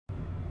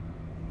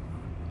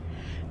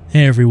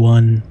Hey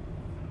everyone.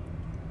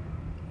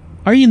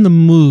 Are you in the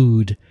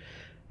mood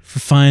for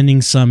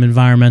finding some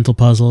environmental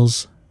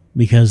puzzles?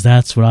 Because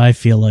that's what I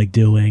feel like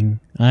doing.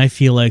 I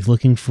feel like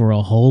looking for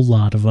a whole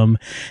lot of them.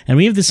 And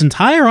we have this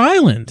entire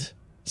island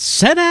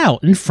set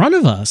out in front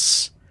of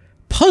us.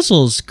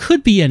 Puzzles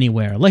could be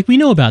anywhere. Like, we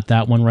know about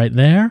that one right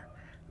there. I'm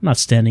not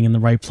standing in the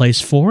right place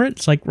for it.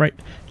 It's like right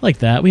like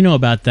that. We know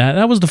about that.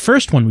 That was the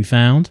first one we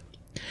found.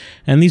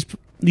 And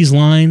these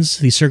lines,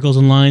 these circles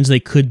and lines,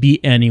 they could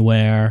be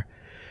anywhere.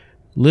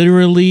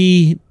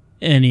 Literally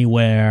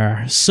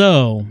anywhere.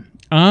 So,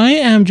 I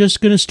am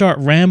just going to start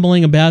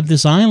rambling about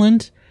this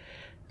island,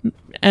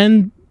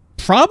 and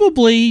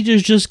probably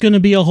there's just going to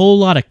be a whole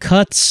lot of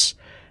cuts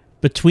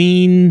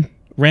between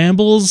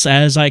rambles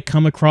as I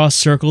come across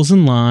circles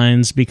and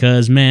lines,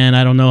 because, man,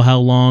 I don't know how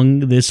long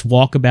this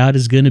walkabout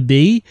is going to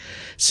be,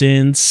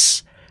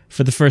 since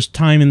for the first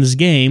time in this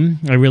game,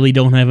 I really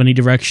don't have any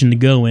direction to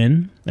go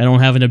in. I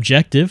don't have an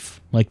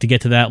objective, like to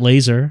get to that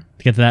laser,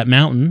 to get to that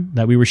mountain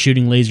that we were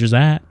shooting lasers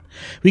at.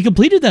 We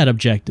completed that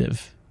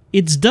objective.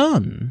 It's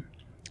done.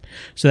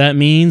 So that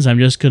means I'm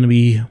just going to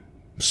be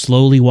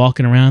slowly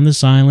walking around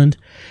this island,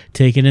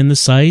 taking in the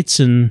sights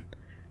and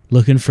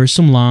looking for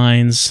some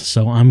lines.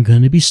 So I'm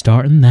going to be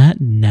starting that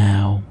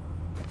now.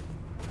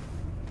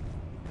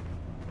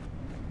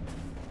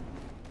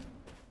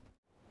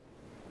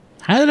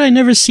 How did I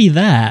never see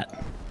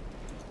that?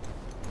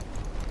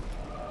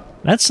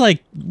 That's,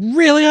 like,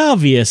 really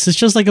obvious. It's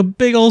just like a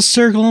big old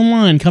circle and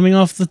line coming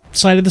off the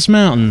side of this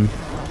mountain.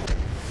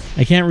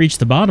 I can't reach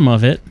the bottom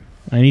of it.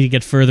 I need to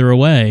get further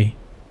away.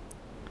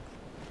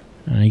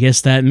 And I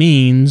guess that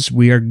means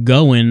we are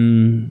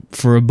going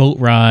for a boat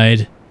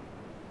ride.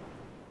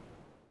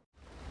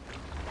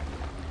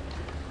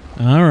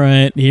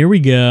 Alright, here we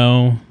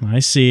go. I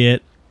see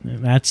it.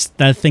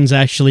 That thing's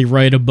actually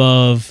right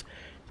above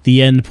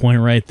the end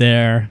point right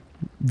there.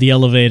 The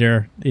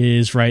elevator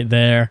is right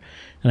there.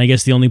 And I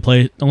guess the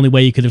only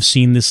way you could have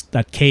seen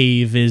that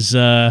cave is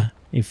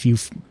if you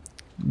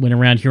went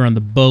around here on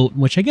the boat,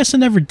 which I guess I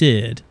never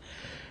did.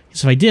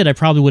 Because if I did, I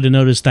probably would have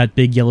noticed that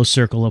big yellow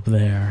circle up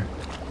there.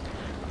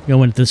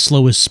 Going at the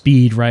slowest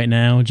speed right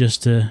now,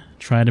 just to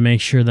try to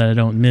make sure that I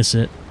don't miss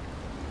it.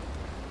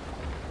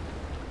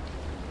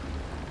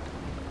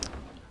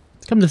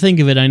 Come to think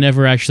of it, I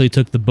never actually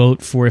took the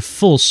boat for a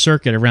full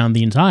circuit around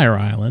the entire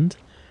island.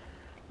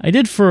 I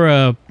did for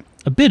a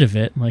bit of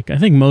it, like I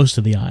think most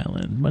of the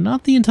island, but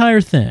not the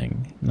entire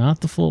thing.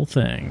 Not the full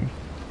thing.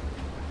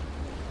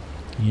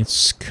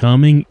 It's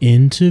coming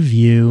into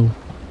view.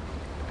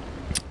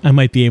 I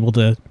might be able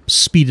to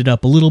speed it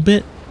up a little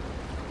bit.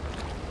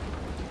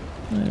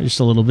 Just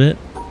a little bit.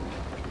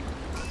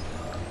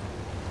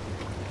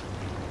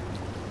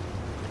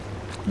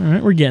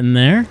 Alright, we're getting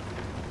there.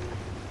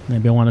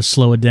 Maybe I want to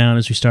slow it down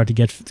as we start to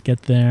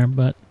get there,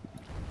 but...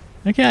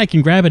 okay, I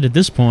can grab it at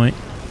this point.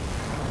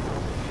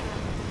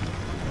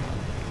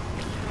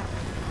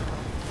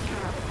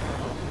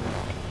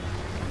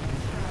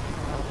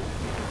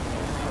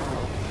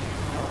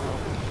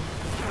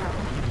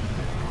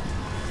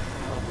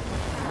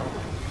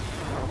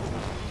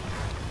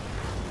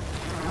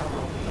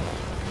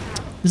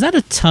 Is that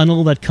a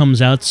tunnel that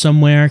comes out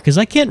somewhere? Because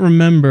I can't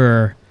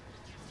remember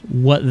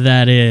what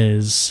that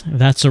is.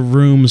 That's a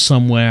room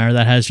somewhere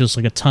that has just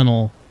like a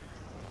tunnel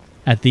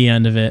at the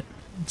end of it.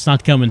 It's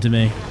not coming to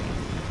me.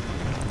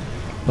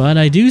 But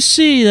I do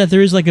see that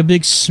there is like a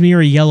big smear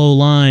of yellow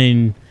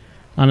line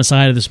on the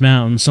side of this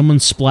mountain. Someone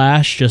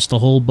splashed just a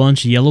whole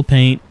bunch of yellow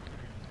paint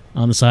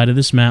on the side of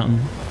this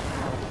mountain.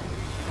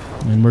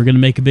 And we're going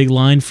to make a big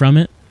line from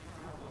it.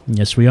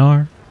 Yes, we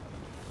are.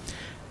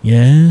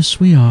 Yes,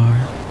 we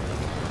are.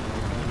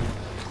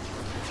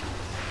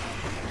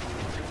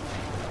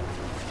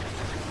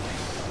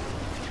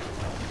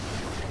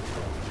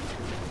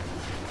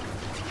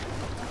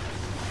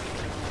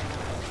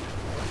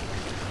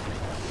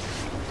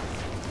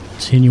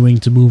 Continuing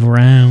to move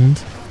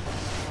around,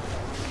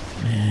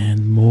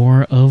 and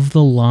more of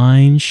the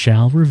line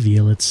shall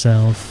reveal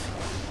itself.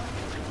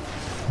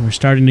 We're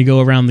starting to go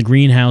around the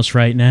greenhouse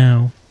right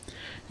now,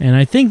 and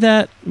I think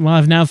that, well,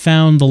 I've now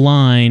found the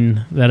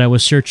line that I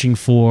was searching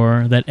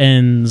for that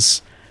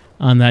ends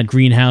on that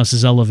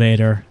greenhouse's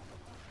elevator.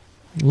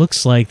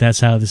 Looks like that's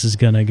how this is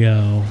gonna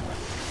go.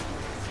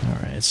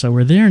 Alright, so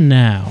we're there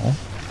now.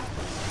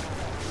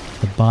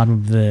 The bottom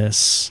of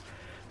this.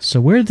 So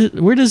where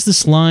does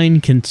this line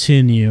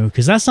continue?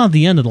 Because that's not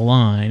the end of the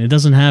line. It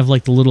doesn't have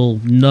like the little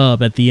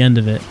nub at the end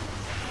of it.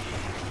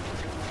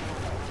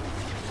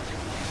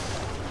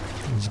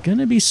 There's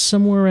gonna be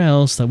somewhere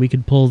else that we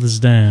could pull this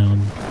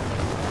down.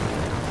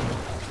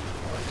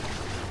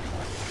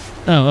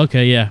 Oh,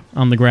 okay, yeah.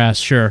 On the grass,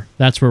 sure.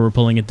 That's where we're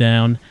pulling it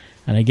down.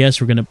 And I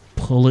guess we're gonna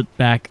pull it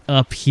back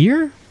up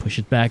here. Push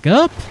it back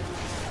up.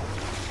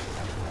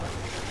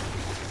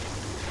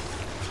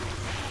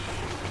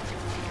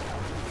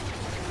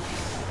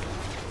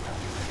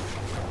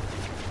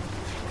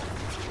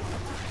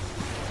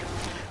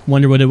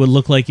 Wonder what it would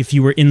look like if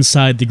you were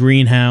inside the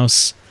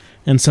greenhouse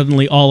and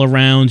suddenly all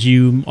around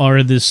you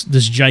are this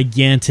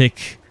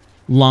gigantic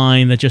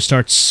line that just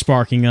starts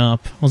sparking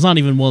up. Well, it's not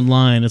even one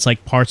line. It's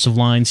like parts of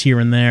lines here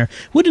and there.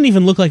 Wouldn't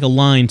even look like a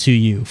line to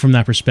you from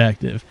that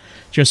perspective.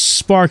 Just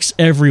sparks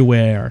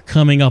everywhere,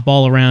 coming up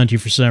all around you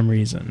for some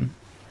reason.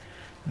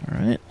 All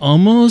right,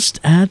 almost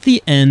at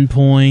the end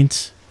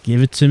point.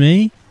 Give it to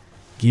me.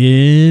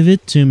 Give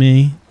it to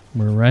me.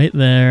 We're right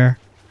there.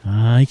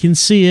 I can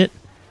see it.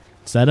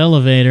 It's that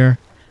elevator.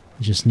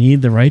 We just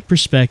need the right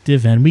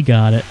perspective, and we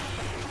got it.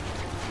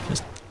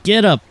 Just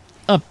get up.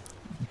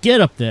 Get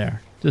up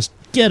there. Just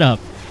get up.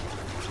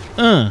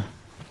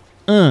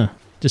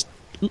 Just,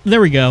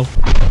 there we go.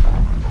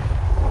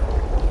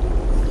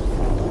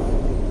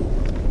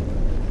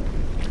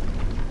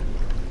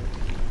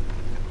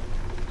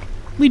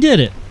 We did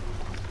it.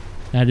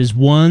 That is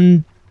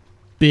one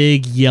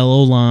big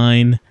yellow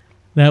line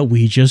that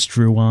we just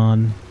drew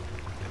on.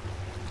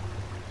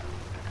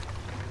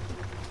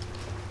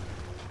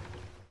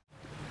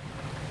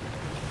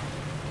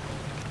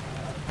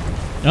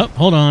 Oh,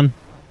 hold on.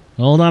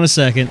 Hold on a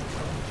second.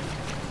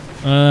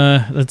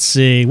 Let's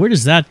see. Where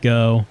does that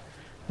go?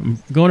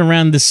 I'm going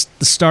around the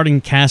starting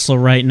castle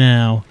right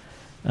now.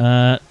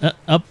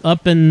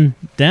 Up and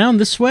down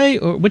this way?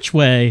 Or which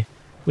way?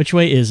 Which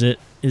way is it?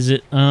 Is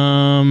it,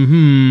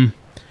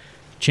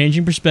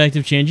 Changing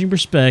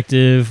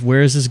perspective.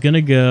 Where is this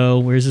gonna go?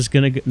 Where's this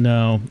gonna go?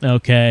 No.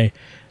 Okay.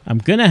 I'm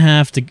gonna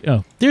have to...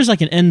 Oh, there's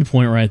like an end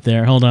point right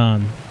there. Hold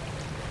on.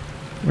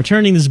 We're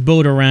turning this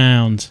boat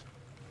around.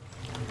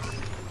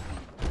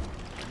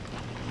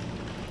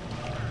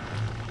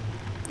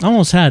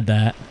 Almost had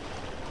that.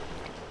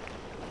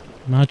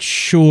 Not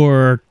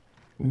sure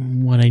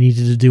what I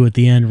needed to do at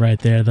the end right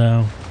there,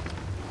 though.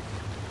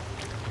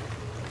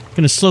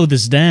 Gonna slow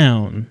this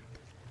down.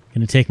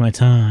 Gonna take my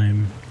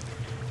time.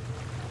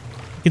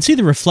 You can see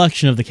the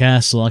reflection of the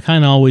castle. I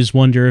kind of always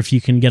wonder if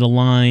you can get a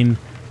line.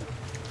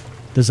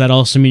 Does that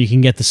also mean you can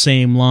get the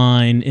same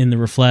line in the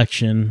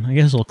reflection? I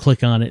guess I'll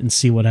click on it and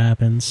see what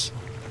happens.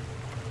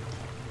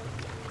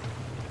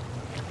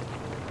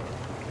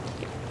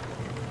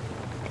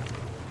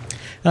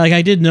 Like,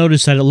 I did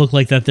notice that it looked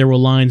like that there were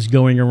lines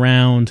going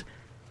around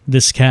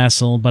this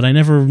castle, but I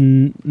never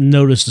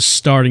noticed a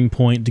starting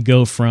point to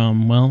go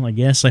from. Well, I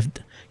guess I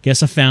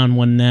found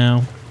one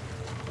now.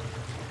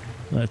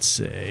 Let's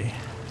see.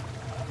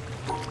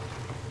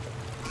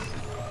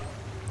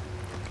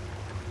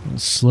 We'll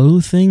slow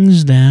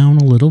things down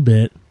a little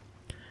bit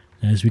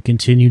as we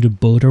continue to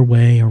boat our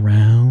way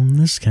around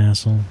this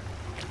castle.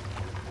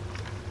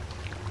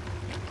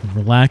 A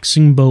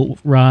relaxing boat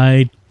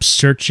ride,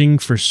 searching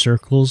for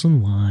circles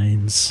and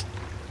lines.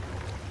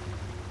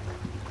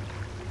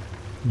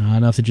 Not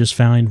enough to just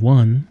find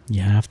one.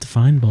 You have to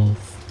find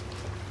both.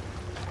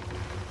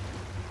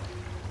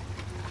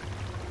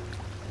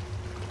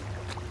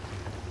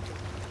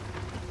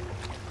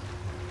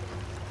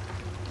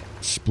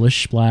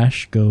 Splish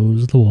splash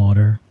goes the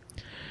water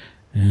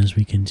as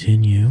we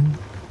continue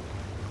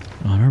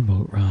on our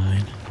boat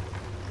ride.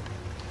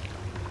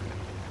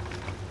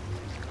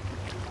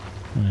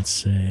 Let's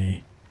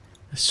see.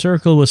 The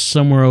circle was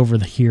somewhere over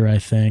here, I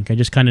think. I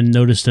just kind of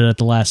noticed it at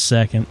the last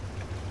second.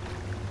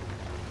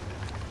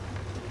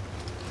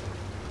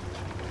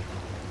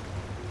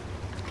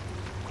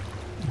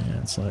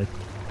 Yeah, it's like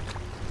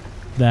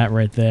that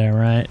right there,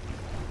 right?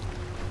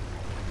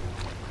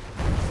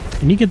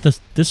 Can you get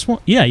this one?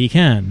 Yeah, you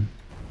can.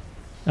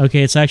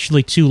 Okay, it's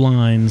actually 2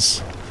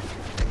 lines.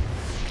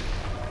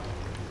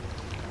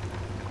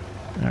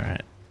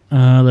 Alright.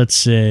 Let's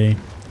see.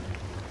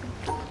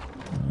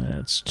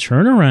 Let's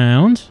turn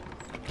around.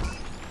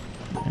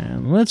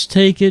 And let's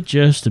take it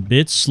just a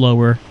bit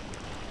slower.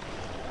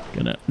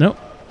 Nope.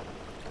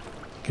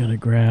 Gonna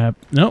grab...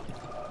 Nope.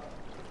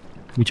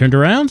 We turned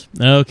around?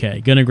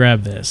 Okay, gonna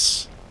grab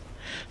this.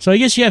 So I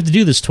guess you have to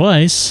do this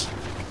twice.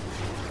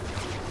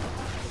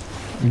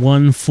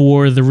 One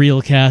for the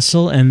real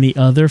castle, and the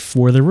other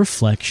for the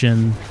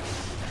reflection.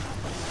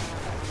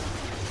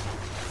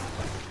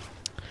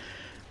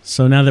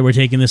 So now that we're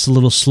taking this a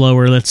little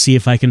slower, let's see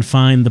if I can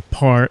find the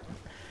part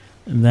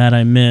that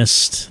I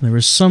missed. There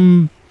was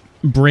some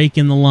break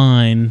in the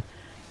line,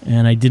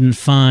 and I didn't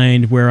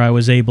find where I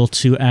was able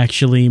to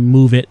actually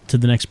move it to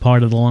the next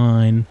part of the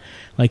line.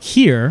 Like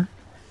here,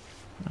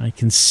 I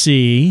can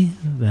see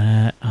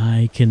that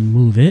I can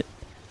move it.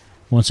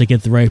 Once I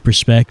get the right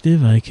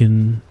perspective, I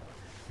can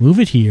move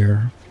it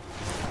here.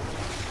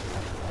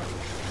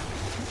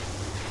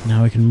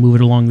 Now I can move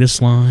it along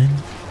this line.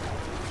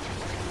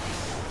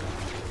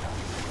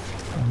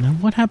 Now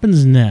what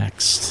happens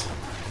next?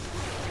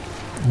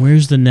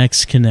 Where's the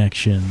next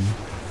connection?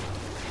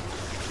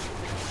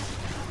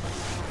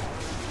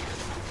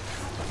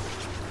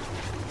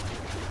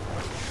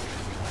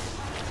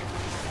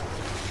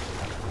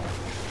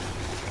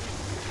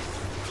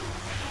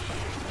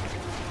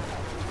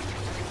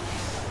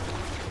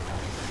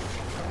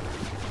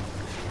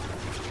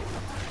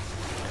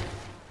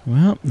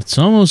 Well, it's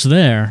almost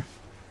there.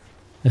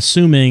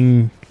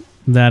 Assuming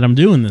that I'm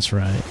doing this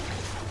right.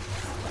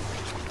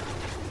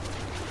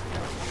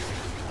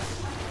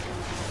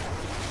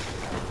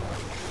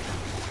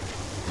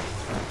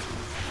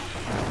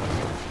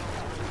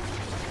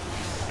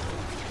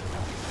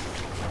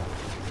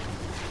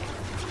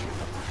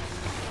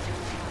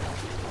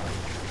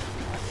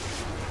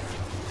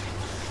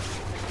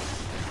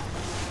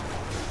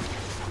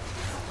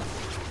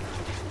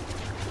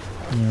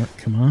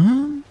 Come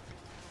on.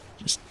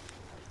 Just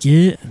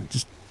get,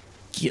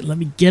 let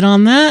me get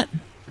on that.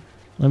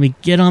 Let me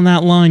get on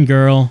that line,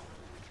 girl.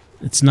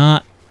 It's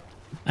not,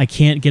 I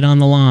can't get on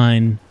the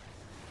line.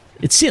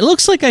 It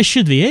looks like I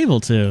should be able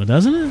to,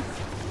 doesn't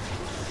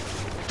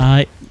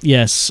it?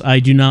 Yes, I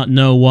do not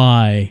know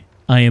why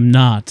I am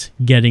not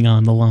getting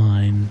on the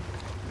line.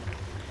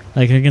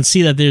 Like, I can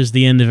see that there's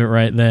the end of it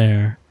right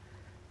there.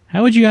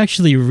 How would you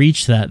actually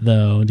reach that,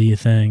 though, do you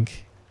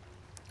think?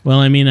 Well,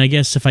 I mean, I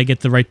guess if I get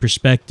the right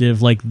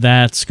perspective, like,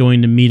 that's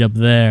going to meet up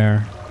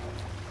there.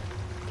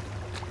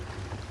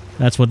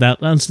 That's what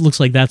that looks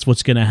like. That's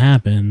what's going to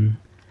happen.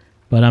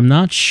 But I'm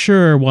not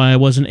sure why I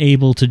wasn't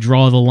able to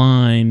draw the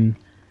line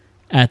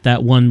at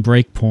that one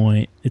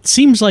breakpoint. It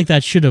seems like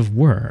that should have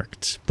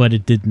worked, but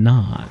it did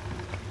not.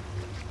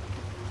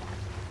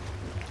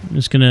 I'm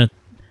just going to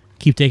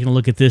keep taking a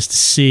look at this to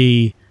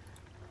see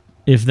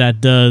if that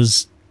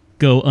does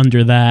go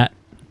under that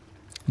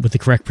with the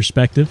correct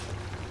perspective.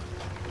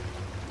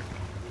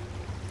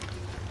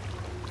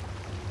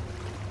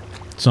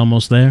 It's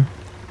almost there.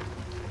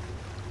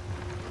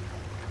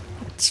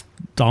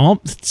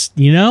 It's,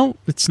 you know,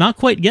 it's not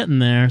quite getting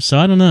there, so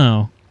I don't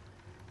know.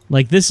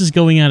 Like, this is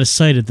going out of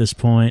sight at this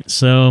point,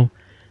 so...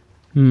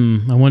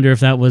 I wonder if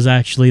that was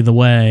actually the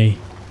way.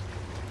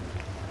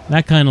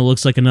 That kind of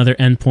looks like another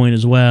endpoint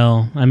as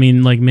well. I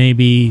mean, like,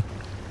 maybe...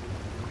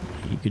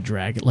 you could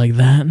drag it like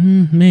that?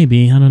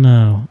 Maybe, I don't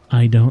know.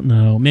 I don't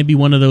know. Maybe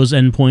one of those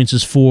endpoints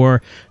is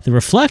for the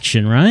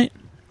reflection, right?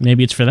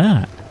 Maybe it's for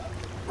that.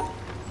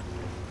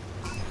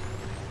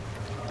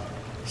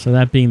 So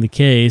that being the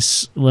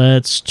case,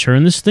 let's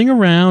turn this thing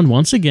around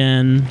once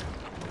again.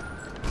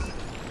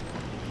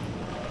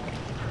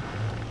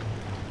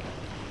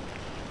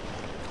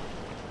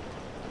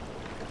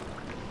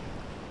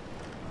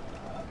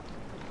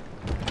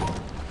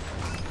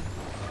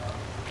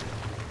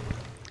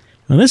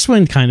 Now this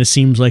one kind of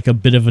seems like a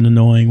bit of an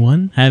annoying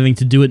one, having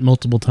to do it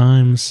multiple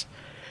times.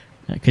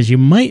 Because you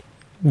might,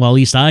 well, at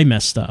least I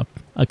messed up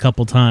a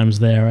couple times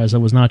there, as I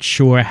was not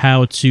sure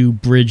how to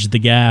bridge the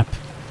gap.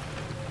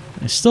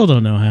 I still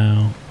don't know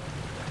how.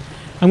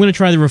 I'm going to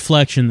try the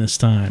reflection this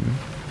time.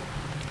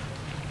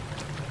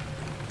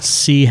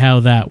 See how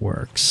that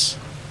works.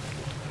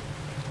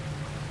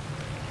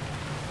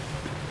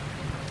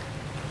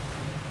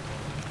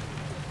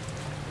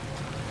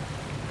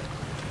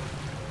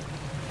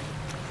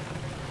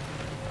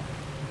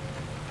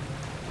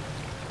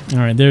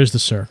 Alright, there's the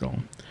circle.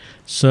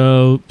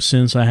 So,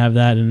 since I have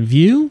that in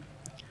view,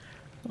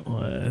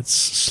 let's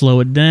slow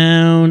it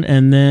down,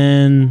 and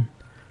then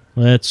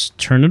let's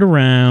turn it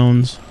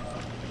around.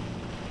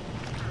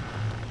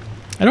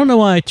 I don't know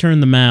why I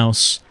turned the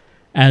mouse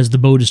as the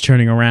boat is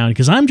turning around,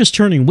 because I'm just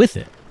turning with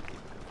it.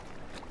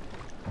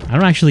 I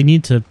don't actually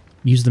need to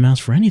use the mouse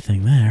for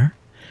anything there.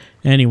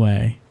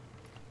 Anyway,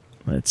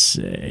 let's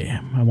see.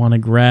 I want to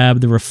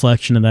grab the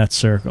reflection of that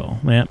circle.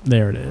 Yep,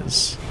 there it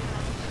is.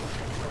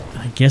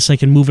 I guess I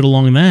can move it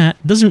along that.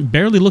 It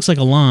barely looks like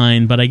a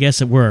line, but I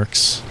guess it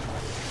works.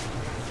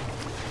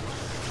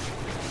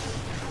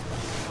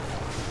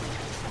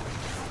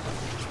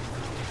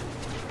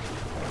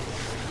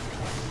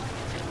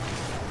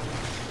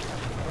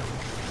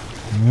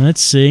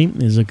 Let's see.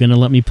 Is it going to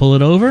let me pull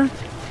it over?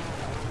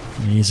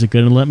 Is it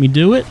going to let me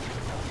do it?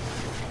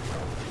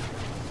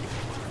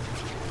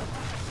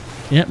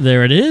 Yep,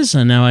 there it is.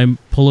 And now I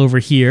pull over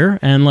here.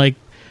 And like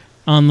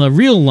on the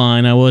real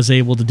line, I was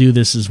able to do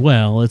this as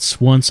well. It's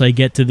once I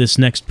get to this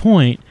next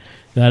point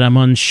that I'm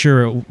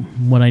unsure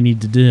what I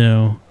need to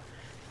do.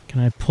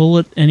 Can I pull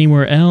it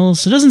anywhere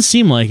else? It doesn't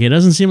seem like it. It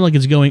doesn't seem like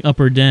it's going up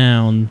or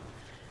down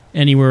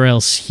anywhere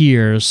else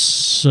here.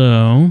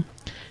 So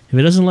if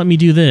it doesn't let me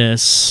do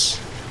this,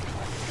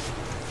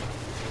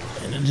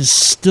 and it is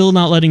still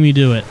not letting me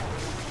do it.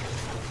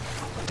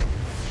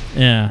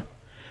 Yeah.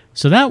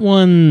 So that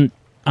one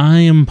I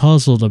am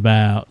puzzled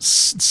about.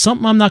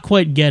 Something I'm not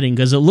quite getting,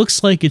 because it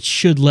looks like it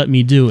should let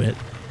me do it.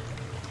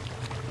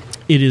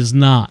 It is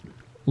not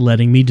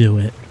letting me do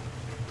it.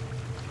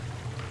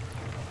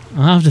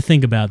 I'll have to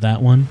think about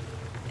that one.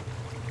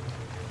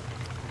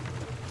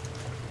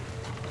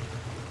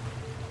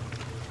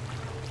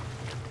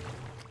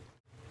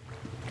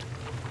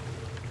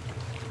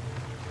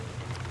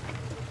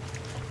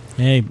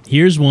 Hey,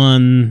 here's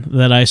one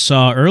that I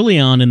saw early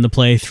on in the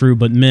playthrough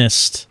but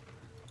missed.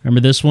 Remember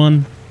this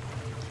one?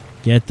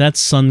 Get that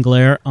sun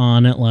glare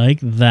on it like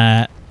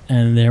that.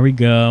 And there we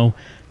go.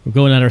 We're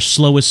going at our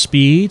slowest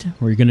speed.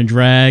 We're going to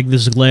drag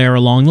this glare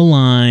along the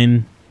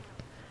line.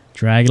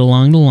 Drag it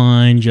along the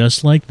line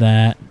just like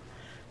that.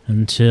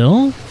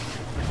 Until...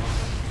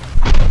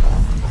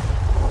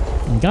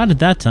 I got it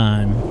that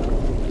time.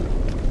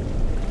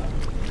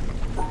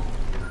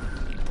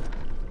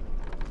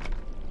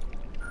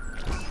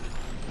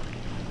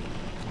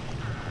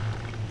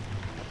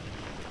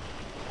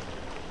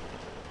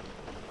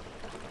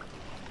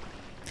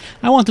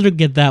 I wanted to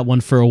get that one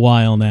for a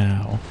while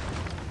now.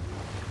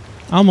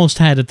 Almost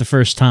had it the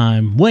first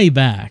time, way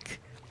back,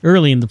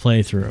 early in the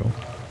playthrough.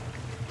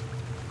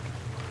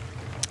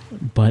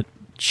 But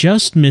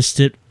just missed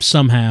it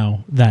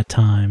somehow that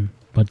time,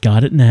 but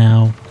got it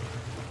now.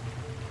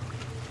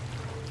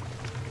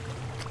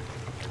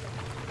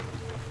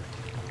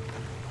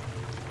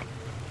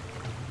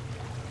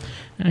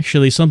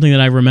 Actually, something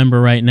that I remember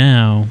right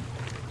now.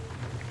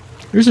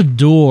 There's a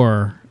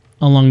door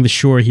along the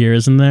shore here,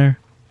 isn't there?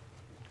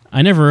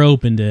 I never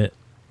opened it,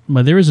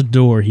 but there is a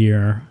door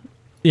here.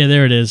 Yeah,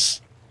 there it is.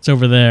 It's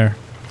over there.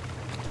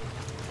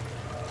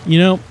 You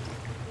know,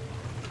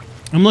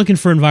 I'm looking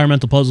for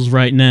environmental puzzles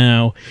right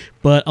now,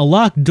 but a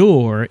locked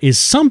door is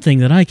something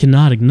that I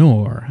cannot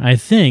ignore. I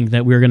think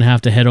that we're going to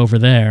have to head over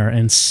there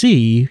and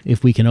see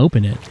if we can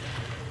open it.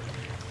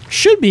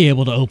 Should be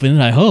able to open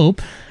it, I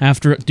hope,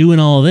 after doing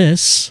all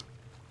this.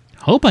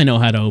 Hope I know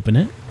how to open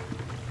it.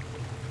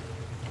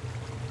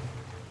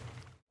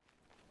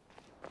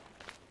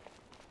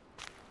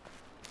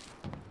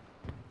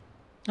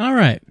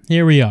 Alright,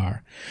 here we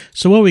are.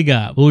 So what we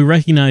got? Well, we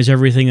recognize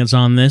everything that's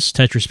on this.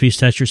 Tetris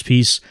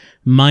piece,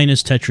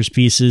 minus Tetris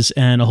pieces,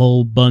 and a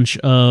whole bunch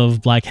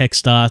of black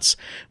hex dots.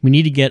 We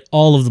need to get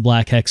all of the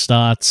black hex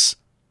dots,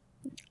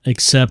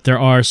 except there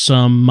are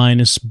some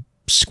minus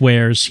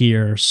squares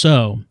here.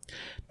 So,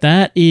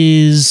 that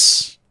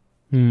is...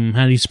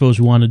 how do you suppose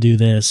we want to do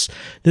this?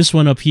 This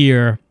one up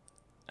here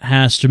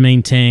has to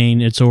maintain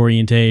its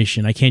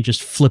orientation. I can't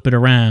just flip it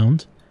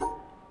around.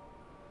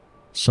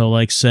 So,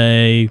 like,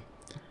 say...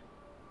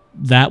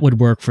 that would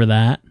work for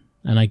that,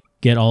 and I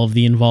get all of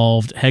the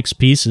involved hex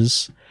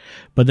pieces.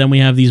 But then we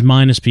have these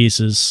minus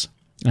pieces.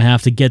 I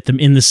have to get them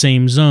in the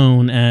same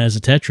zone as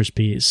a Tetris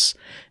piece.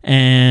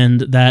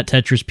 And that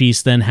Tetris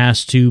piece then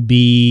has to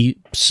be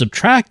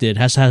subtracted,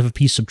 has to have a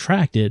piece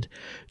subtracted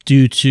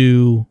due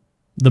to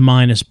the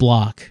minus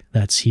block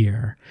that's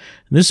here.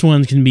 This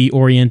one can be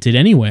oriented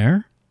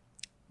anywhere.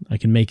 I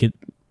can make it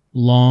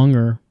long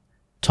or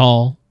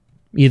tall,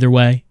 either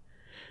way.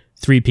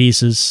 3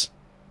 pieces.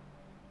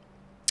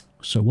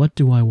 So what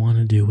do I want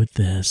to do with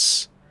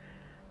this?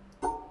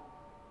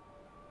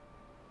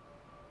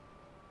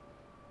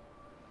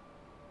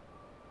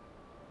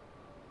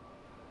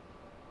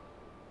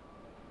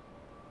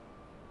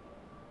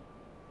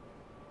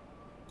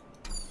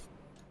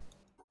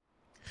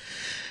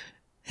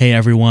 Hey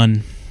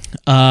everyone.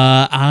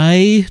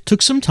 I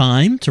took some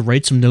time to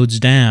write some notes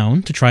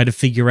down to try to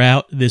figure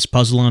out this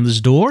puzzle on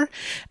this door,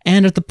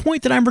 and at the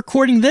point that I'm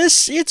recording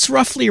this, it's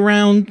roughly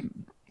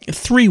around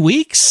 3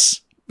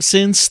 weeks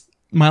since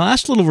my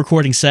last little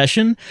recording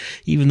session,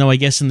 even though I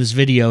guess in this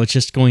video it's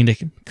just going to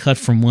cut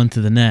from one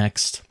to the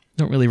next.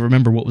 Don't really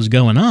remember what was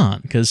going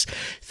on, because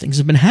things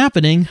have been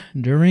happening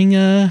during,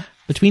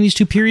 between these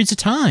 2 periods of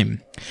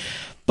time.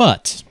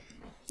 But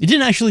it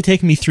didn't actually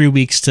take me 3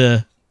 weeks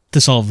to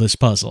solve this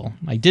puzzle.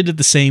 I did it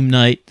the same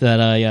night that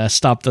I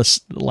stopped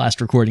the last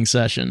recording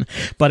session,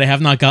 but I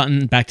have not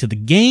gotten back to the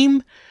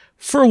game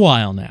for a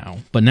while now.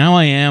 But now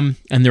I am,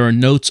 and there are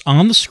notes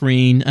on the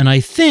screen, and I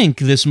think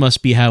this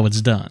must be how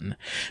it's done.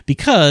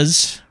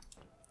 Because,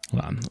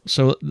 hold on,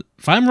 so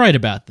if I'm right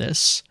about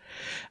this,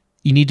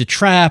 you need to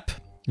trap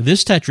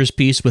this Tetris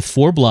piece with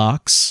 4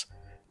 blocks,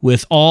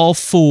 with all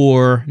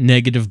 4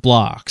 negative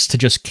blocks to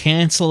just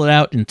cancel it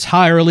out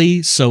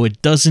entirely so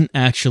it doesn't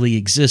actually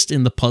exist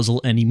in the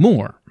puzzle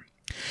anymore.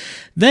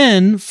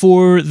 Then,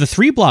 for the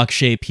 3-block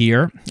shape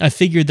here, I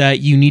figured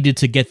that you needed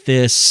to get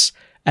this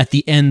at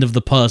the end of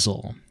the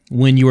puzzle,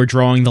 when you are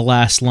drawing the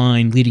last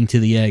line leading to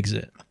the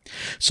exit.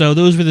 So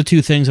those were the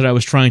 2 things that I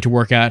was trying to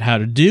work out how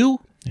to do.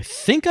 I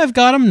think I've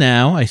got them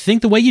now. I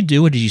think the way you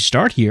do it is you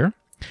start here,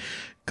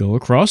 go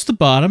across the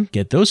bottom,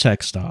 get those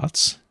hex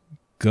dots,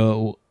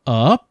 go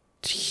up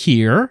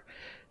here,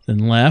 then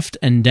left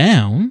and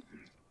down,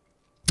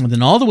 and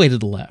then all the way to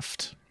the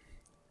left.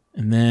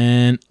 And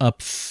then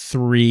up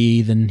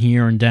 3, then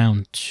here and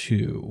down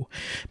 2.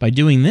 By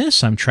doing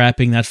this, I'm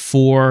trapping that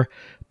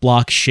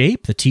 4-block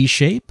shape, the T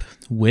shape,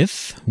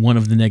 with one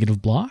of the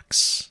negative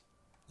blocks.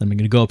 Then I'm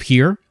going to go up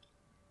here,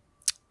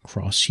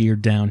 cross here,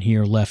 down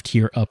here, left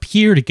here, up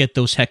here to get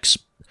those hex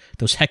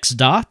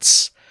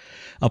dots.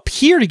 Up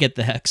here to get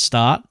the hex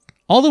dot,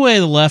 all the way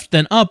to the left,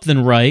 then up,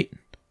 then right,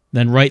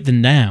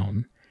 then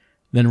down,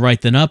 then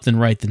right, then up, then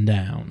right, then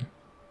down,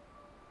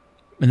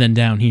 and then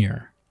down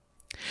here.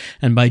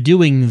 And by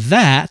doing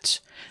that,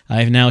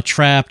 I've now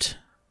trapped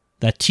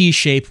that T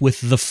shape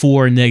with the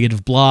 4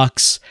 negative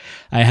blocks.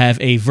 I have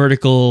a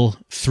vertical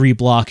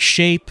 3-block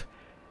shape,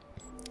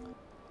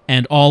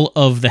 and all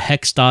of the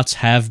hex dots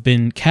have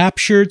been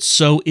captured.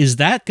 So is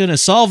that going to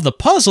solve the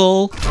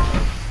puzzle?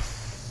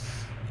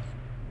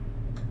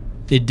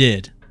 It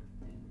did.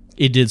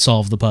 It did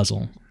solve the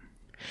puzzle.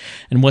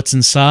 And what's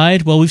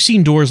inside? Well, we've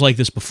seen doors like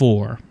this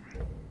before.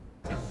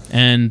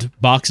 And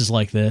boxes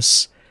like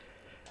this.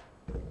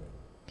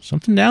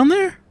 Something down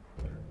there?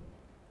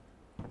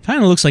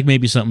 Kind of looks like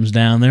maybe something's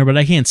down there, but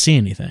I can't see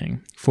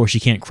anything. Of course, you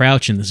can't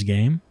crouch in this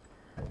game.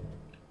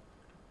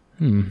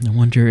 I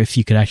wonder if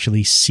you could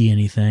actually see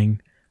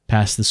anything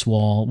past this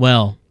wall.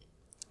 Well,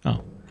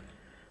 oh.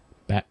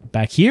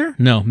 Back here?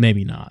 No,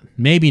 maybe not.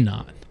 Maybe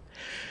not.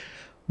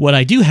 What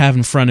I do have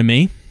in front of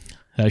me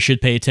that I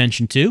should pay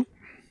attention to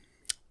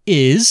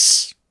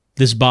is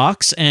this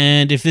box,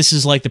 and if this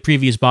is like the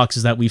previous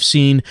boxes that we've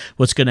seen,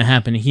 what's going to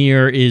happen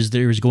here is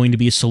there's going to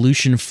be a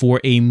solution for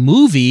a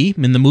movie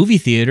in the movie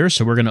theater,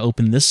 so we're going to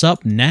open this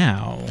up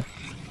now.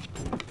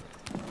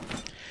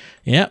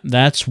 Yep,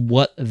 that's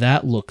what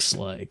that looks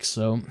like.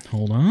 So,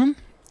 hold on.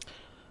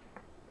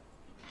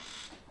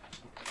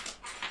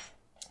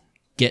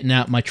 Getting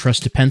out my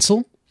trusted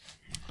pencil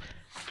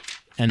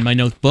and my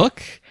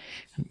notebook.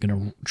 I'm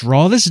going to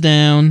draw this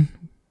down.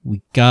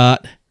 We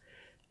got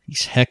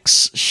these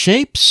hex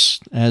shapes,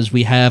 as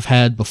we have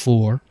had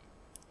before.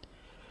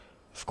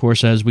 Of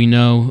course, as we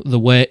know, the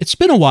way... It's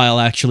been a while,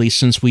 actually,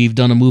 since we've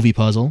done a movie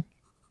puzzle.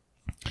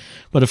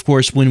 But, of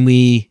course, when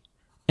we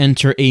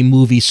enter a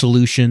movie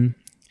solution,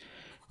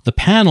 the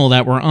panel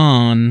that we're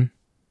on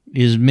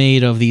is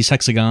made of these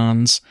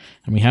hexagons,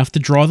 and we have to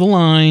draw the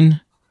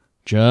line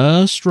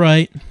just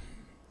right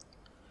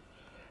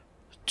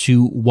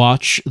to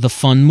watch the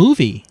fun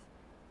movie.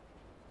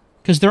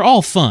 Because they're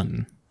all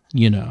fun,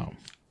 you know.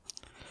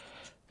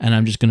 And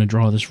I'm just going to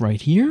draw this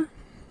right here.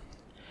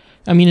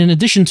 I mean, in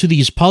addition to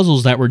these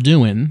puzzles that we're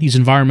doing, these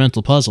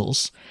environmental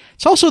puzzles,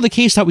 it's also the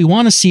case that we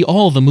want to see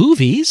all the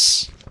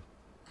movies.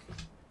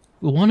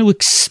 We want to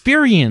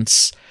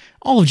experience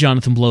all of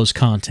Jonathan Blow's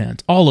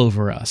content all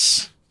over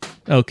us.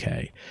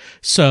 Okay,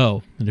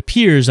 so it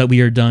appears that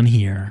we are done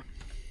here.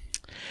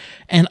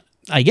 And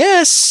I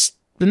guess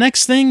the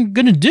next thing I'm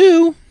going to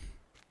do,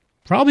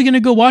 probably going to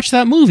go watch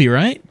that movie,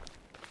 right?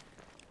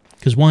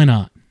 Because why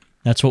not?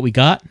 That's what we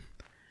got.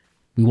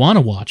 We want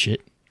to watch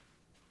it.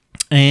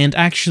 And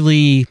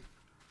actually,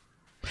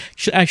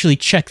 should actually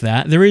check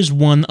that. There is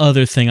one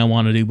other thing I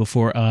want to do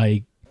before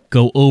I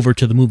go over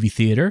to the movie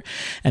theater.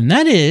 And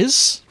that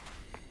is,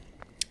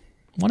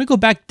 I want to go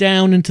back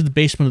down into the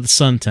basement of the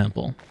Sun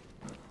Temple.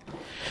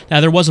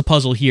 Now, there was a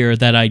puzzle here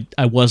that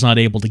I was not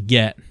able to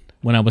get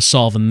when I was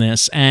solving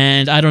this,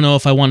 and I don't know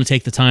if I want to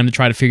take the time to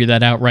try to figure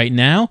that out right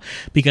now,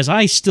 because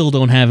I still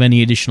don't have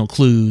any additional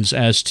clues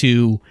as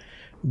to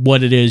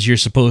what it is you're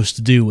supposed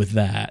to do with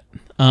that.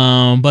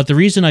 But the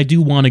reason I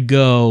do want to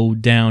go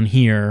down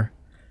here...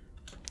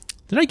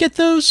 Did I get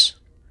those?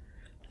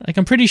 Like,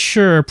 I'm pretty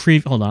sure...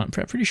 Hold on. I'm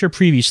pretty sure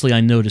previously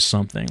I noticed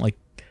something. Like,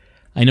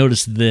 I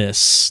noticed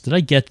this. Did I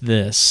get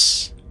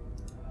this?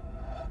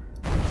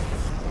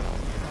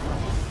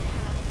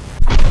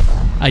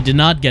 I did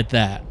not get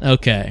that.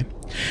 Okay.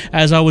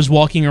 As I was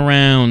walking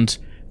around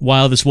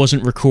while this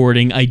wasn't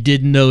recording, I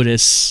did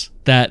notice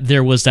that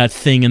there was that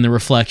thing in the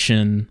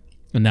reflection,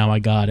 and now I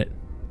got it.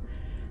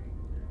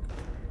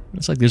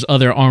 Looks like there's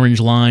other orange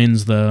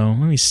lines, though.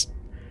 Let me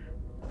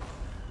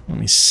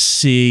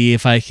see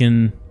if I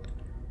can...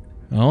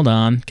 Hold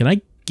on. Can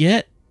I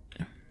get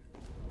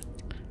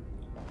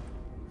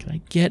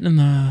in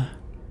the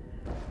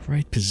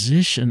right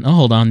position? Oh,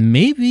 hold on.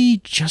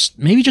 Maybe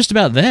just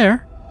about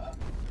there.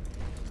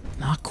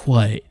 Not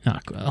quite.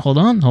 Hold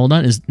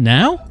on. Is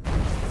now?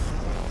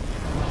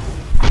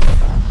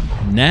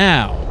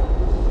 Now.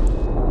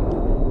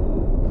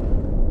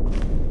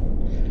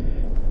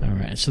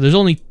 Alright, so there's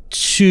only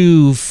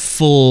 2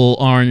 full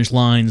orange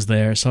lines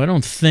there, so I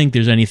don't think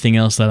there's anything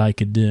else that I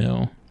could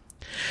do.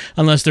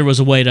 Unless there was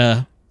a way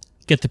to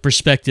get the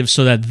perspective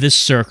so that this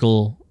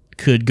circle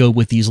could go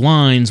with these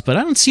lines, but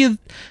I don't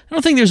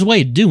think there's a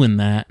way of doing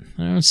that.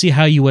 I don't see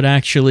how you would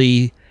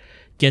actually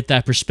get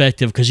that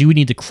perspective, because you would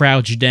need to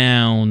crouch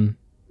down,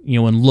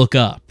 and look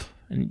up.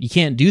 And you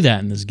can't do that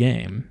in this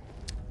game.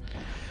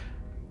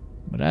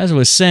 But as I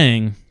was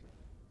saying,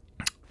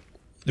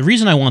 the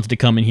reason I wanted to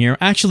come in here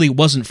actually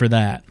wasn't for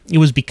that. It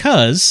was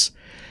because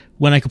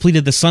when I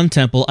completed the Sun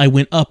Temple, I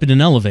went up in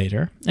an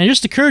elevator, and it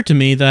just occurred to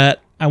me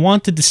that I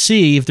wanted to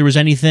see if there was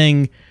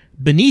anything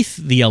beneath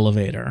the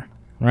elevator,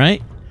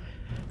 right?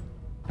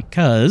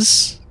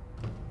 Because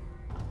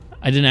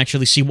I didn't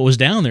actually see what was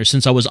down there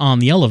since I was on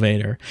the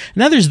elevator.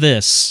 Now there's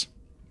this.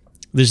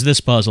 There's this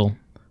puzzle.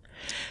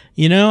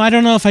 I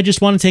don't know if I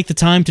just want to take the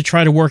time to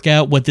try to work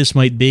out what this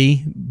might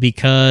be,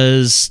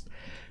 because,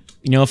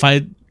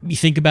 if you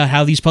think about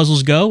how these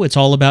puzzles go, it's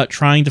all about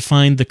trying to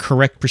find the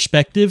correct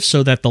perspective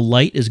so that the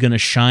light is going to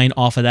shine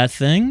off of that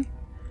thing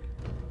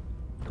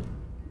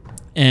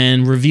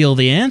and reveal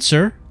the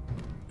answer.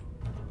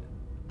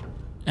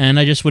 And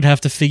I just would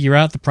have to figure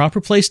out the proper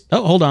place.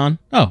 Oh, hold on.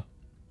 Oh,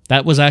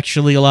 that was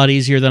actually a lot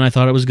easier than I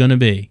thought it was going to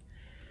be.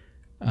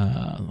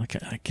 Like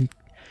I can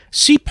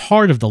see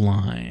part of the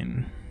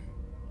line.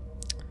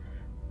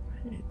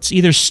 It's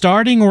either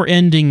starting or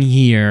ending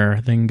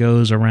here, then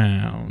goes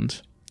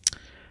around.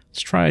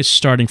 Let's try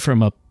starting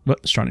from up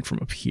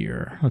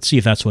here. Let's see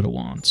if that's what it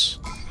wants.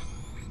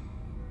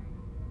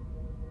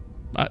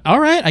 All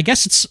right, I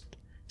guess is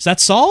that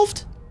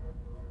solved?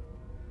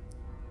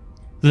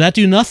 Did that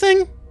do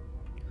nothing?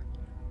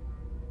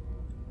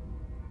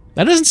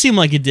 That doesn't seem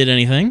like it did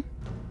anything.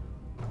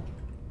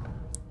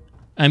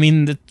 I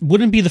mean, that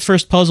wouldn't be the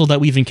first puzzle that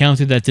we've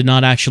encountered that did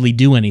not actually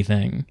do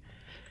anything.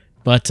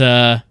 But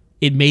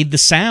it made the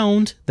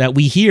sound that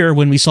we hear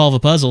when we solve a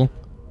puzzle.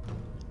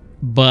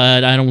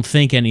 But I don't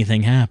think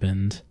anything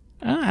happened.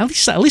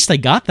 At least I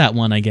got that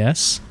one, I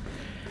guess.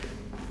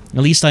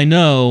 At least I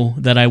know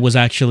that I was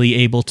actually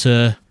able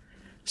to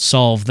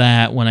solve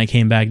that when I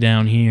came back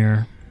down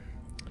here.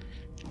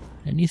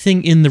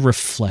 Anything in the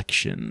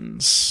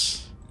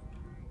reflections?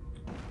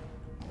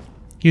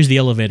 Here's the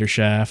elevator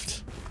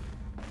shaft.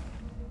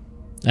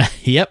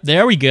 Yep,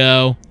 there we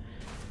go.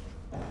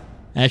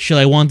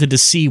 Actually, I wanted to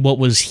see what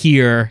was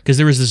here, because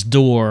there was this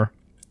door.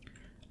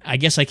 I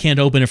guess I can't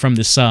open it from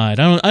this side.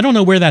 I don't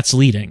know where that's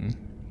leading.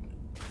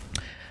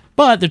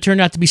 But there turned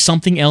out to be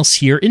something else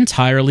here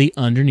entirely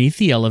underneath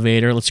the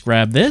elevator. Let's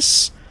grab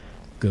this.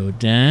 Go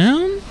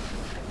down.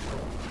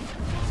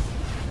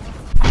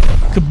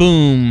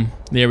 Kaboom.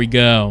 There we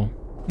go.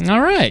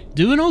 All right,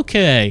 doing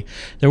okay.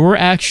 There were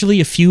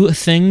actually a few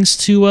things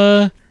to,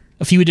 a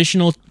few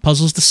additional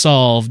puzzles to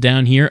solve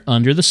down here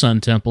under the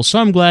Sun Temple, so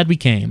I'm glad we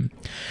came.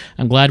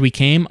 I'm glad we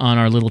came on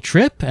our little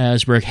trip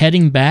as we're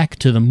heading back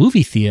to the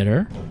movie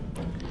theater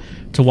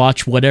to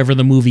watch whatever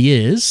the movie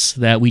is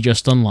that we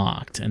just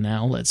unlocked. And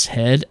now let's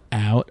head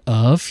out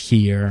of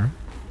here.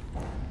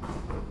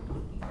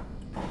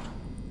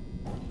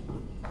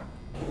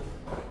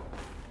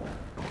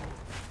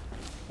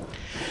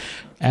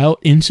 Out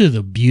into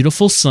the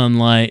beautiful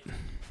sunlight.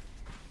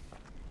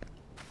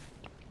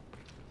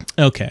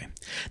 Okay.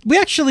 We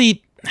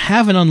actually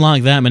haven't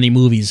unlocked that many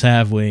movies,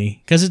 have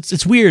we? Because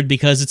it's weird,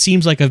 because it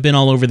seems like I've been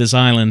all over this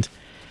island.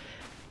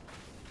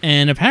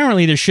 And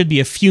apparently there should be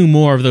a few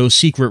more of those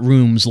secret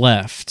rooms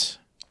left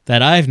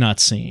that I've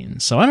not seen.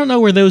 So I don't know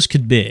where those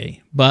could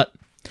be. But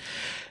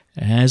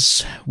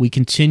as we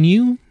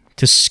continue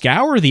to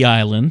scour the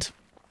island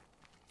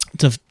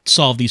to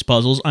solve these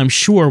puzzles, I'm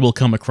sure we'll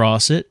come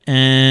across it.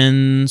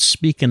 And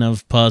speaking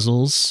of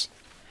puzzles,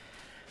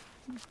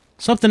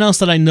 something else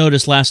that I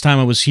noticed last time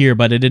I was here,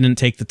 but I didn't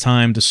take the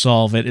time to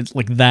solve it. It's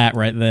like that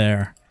right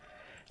there.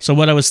 So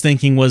what I was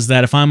thinking was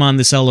that if I'm on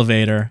this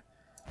elevator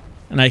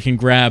and I can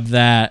grab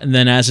that, and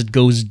then as it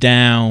goes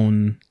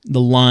down,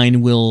 the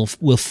line will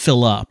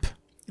fill up,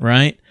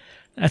 right?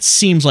 That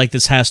seems like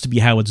this has to be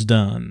how it's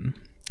done.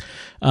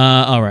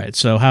 All right,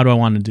 so how do I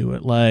want to do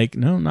it? Like,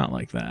 no, not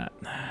like that.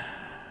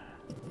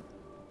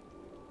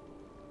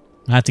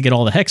 I have to get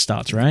all the hex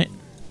dots, right?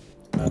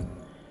 Well,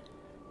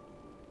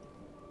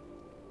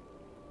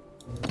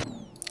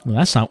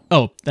 that's not...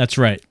 Oh, that's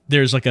right.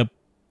 There's like a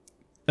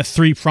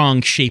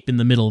three-pronged shape in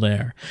the middle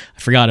there. I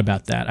forgot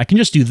about that. I can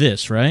just do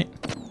this, right?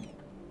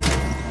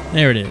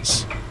 There it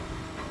is.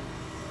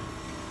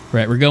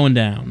 Right, we're going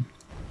down.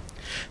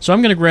 So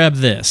I'm going to grab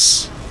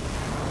this.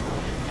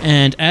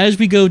 And as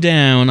we go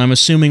down, I'm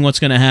assuming what's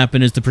going to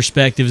happen is the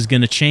perspective is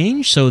going to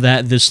change so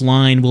that this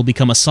line will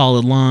become a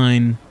solid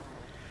line.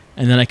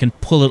 And then I can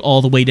pull it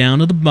all the way down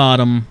to the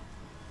bottom.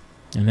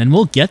 And then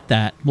we'll get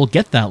that. We'll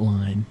get that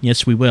line.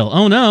 Yes, we will.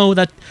 Oh no,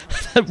 that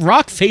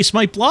rock face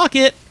might block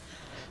it.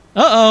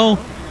 Uh-oh.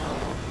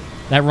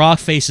 That rock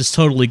face is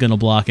totally going to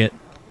block it.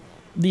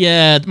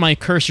 Yeah, my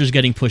cursor's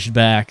getting pushed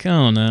back.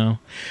 Oh no.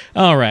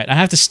 Alright, I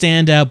have to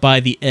stand out by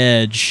the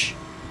edge.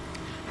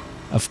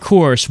 Of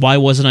course, why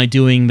wasn't I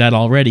doing that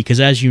already? Because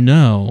as you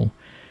know,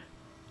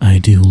 I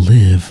do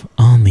live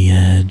on the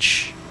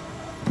edge.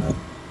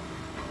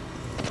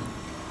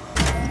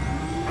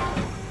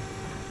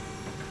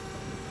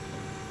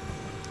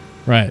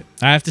 Right,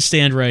 I have to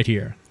stand right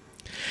here.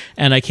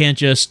 And I can't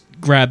just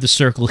grab the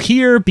circle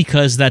here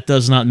because that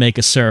does not make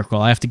a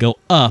circle. I have to go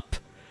up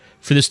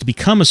for this to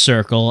become a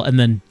circle, and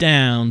then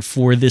down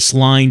for this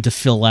line to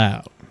fill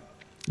out.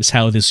 Is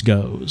how this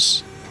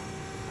goes.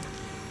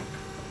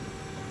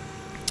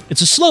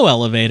 It's a slow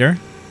elevator,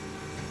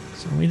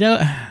 so we do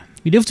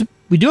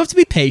have to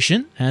be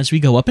patient as we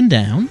go up and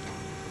down.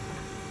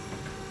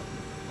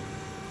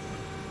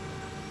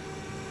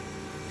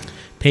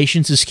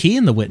 Patience is key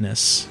in The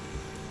Witness.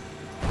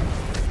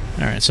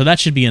 All right, so that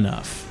should be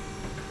enough.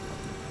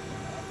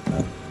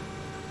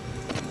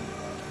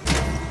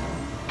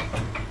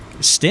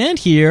 Stand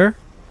here,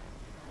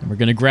 and we're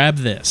going to grab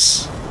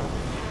this.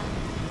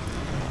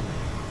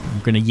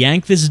 We're going to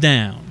yank this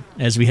down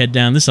as we head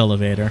down this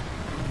elevator.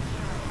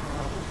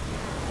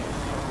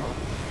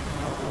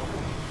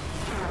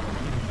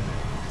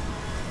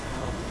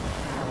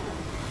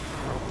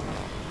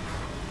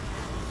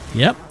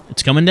 Yep,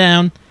 it's coming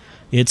down.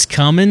 It's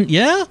coming,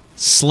 yeah,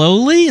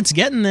 slowly, it's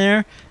getting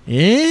there.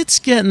 It's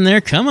getting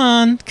there, come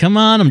on, come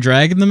on, I'm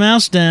dragging the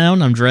mouse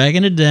down, I'm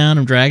dragging it down,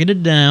 I'm dragging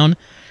it down.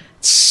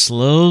 It's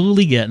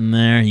slowly getting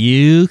there.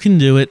 You can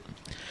do it.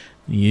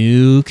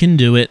 You can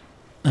do it.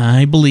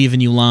 I believe in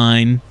you,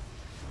 line.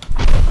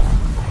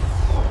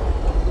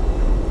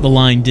 The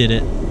line did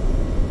it.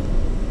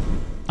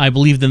 I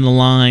believed in the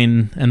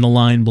line, and the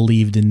line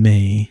believed in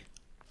me.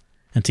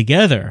 And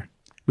together,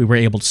 we were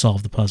able to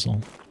solve the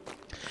puzzle.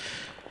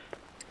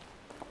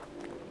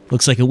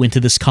 Looks like it went to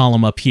this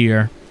column up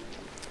here.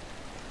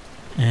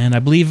 And I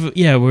believe,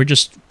 yeah, we're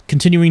just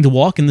continuing to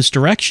walk in this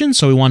direction,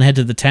 so we want to head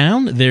to the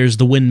town. There's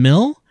the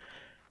windmill.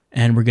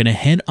 And we're going to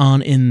head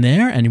on in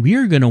there, and we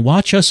are going to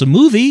watch us a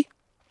movie.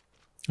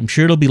 I'm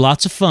sure it'll be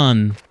lots of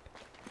fun.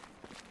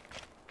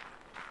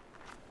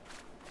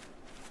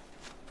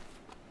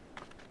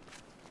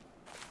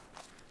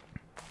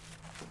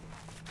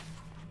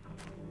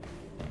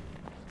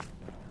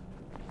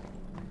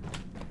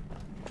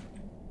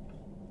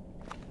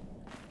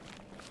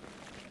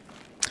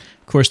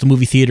 course, the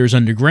movie theater is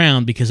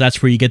underground because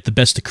that's where you get the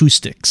best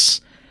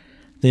acoustics.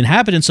 The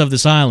inhabitants of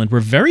this island were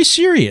very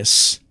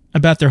serious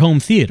about their home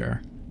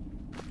theater.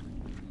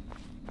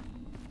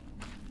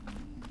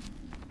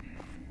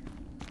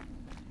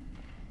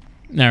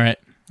 All right,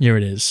 here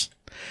it is.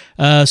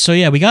 So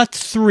yeah, we got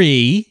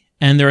 3,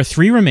 and there are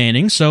 3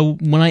 remaining. So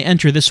when I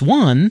enter this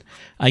one,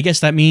 I guess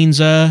that means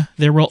there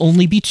will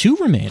only be 2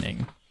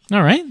 remaining.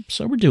 All right,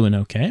 so we're doing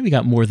okay. We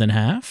got more than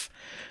half.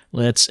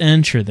 Let's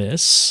enter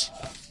this.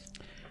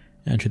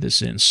 Enter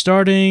this in.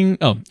 Starting...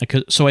 Oh,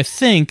 so I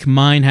think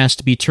mine has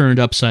to be turned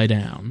upside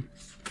down,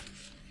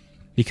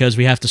 because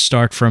we have to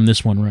start from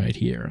this one right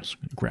here. So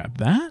grab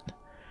that.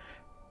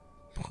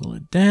 Pull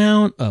it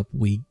down. Up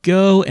we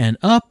go, and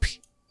up.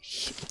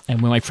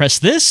 And when I press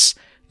this,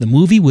 the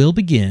movie will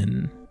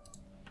begin.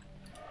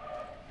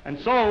 And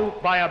so,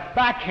 by a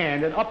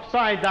backhanded,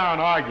 upside-down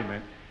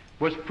argument,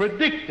 was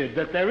predicted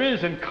that there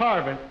is in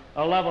carbon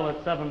a level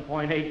at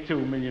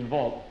 7.82 million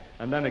volts,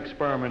 and then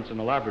experiments in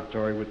the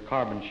laboratory with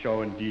carbon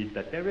show indeed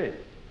that there is.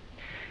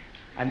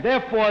 And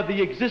therefore,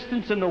 the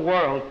existence in the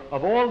world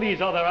of all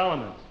these other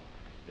elements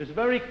is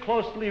very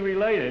closely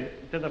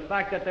related to the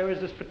fact that there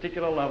is this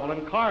particular level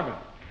in carbon.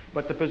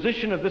 But the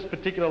position of this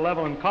particular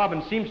level in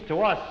carbon seems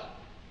to us,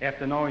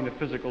 after knowing the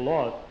physical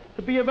laws,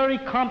 to be a very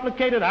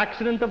complicated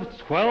accident of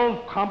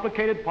 12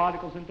 complicated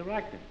particles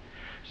interacting.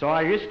 So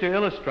I wish to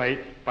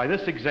illustrate by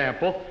this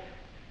example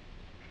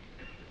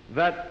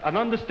that an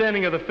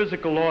understanding of the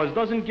physical laws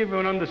doesn't give you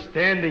an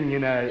understanding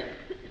in a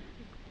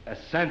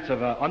sense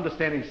of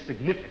understanding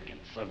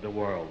significance of the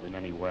world in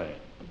any way.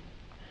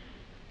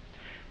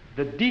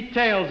 The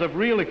details of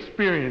real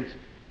experience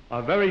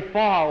are very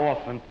far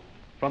often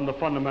from the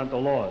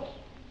fundamental laws.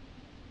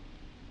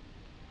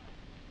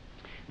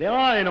 There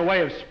are, in a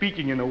way of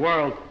speaking in the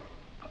world,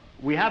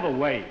 we have a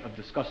way of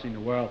discussing the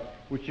world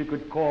which you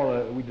could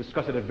call, we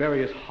discuss it at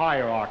various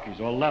hierarchies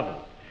or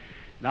levels.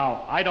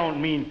 Now, I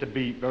don't mean to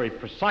be very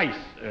precise,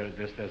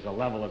 there's a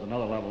level, there's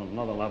another level, and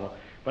another level,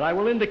 but I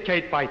will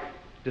indicate by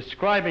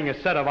describing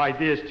a set of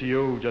ideas to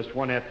you, just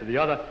one after the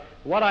other,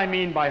 what I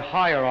mean by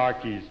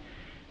hierarchies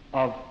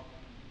of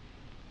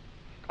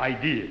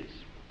ideas.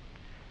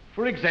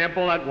 For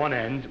example, at one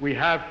end, we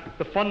have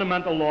the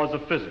fundamental laws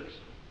of physics.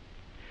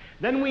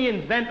 Then we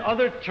invent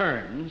other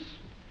terms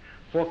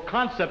for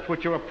concepts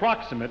which are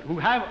approximate, who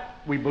have,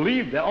 we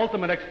believe, the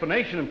ultimate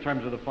explanation in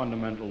terms of the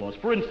fundamental laws.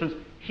 For instance,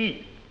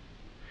 heat.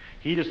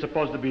 Heat is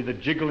supposed to be the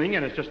jiggling,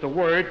 and it's just a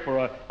word for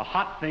a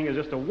hot thing is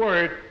just a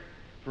word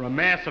for a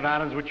mass of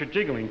atoms which are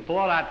jiggling.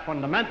 For that,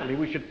 fundamentally,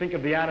 we should think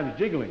of the atoms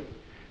jiggling.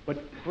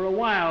 But for a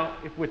while,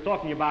 if we're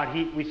talking about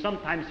heat, we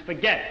sometimes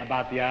forget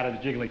about the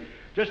atoms jiggling.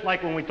 Just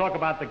like when we talk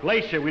about the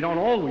glacier, we don't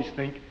always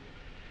think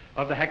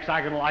of the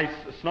hexagonal ice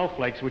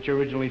snowflakes which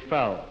originally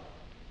fell.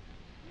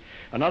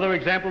 Another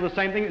example of the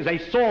same thing is a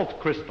salt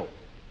crystal.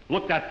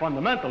 Looked at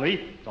fundamentally,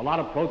 it's a lot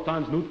of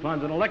protons,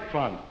 neutrons, and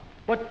electrons.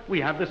 But we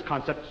have this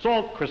concept,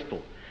 salt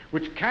crystal,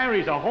 which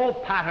carries a whole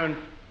pattern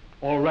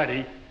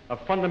already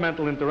of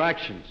fundamental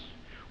interactions,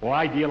 or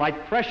idea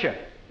like pressure.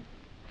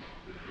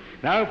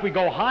 Now, if we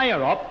go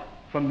higher up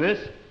from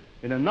this,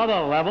 in another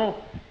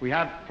level, we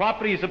have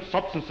properties of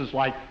substances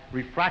like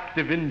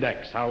refractive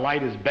index, how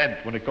light is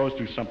bent when it goes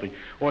through something,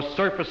 or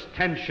surface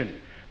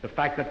tension, the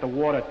fact that the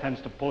water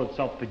tends to pull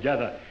itself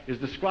together, is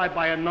described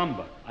by a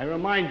number. I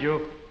remind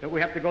you that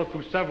we have to go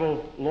through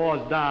several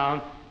laws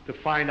down to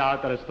find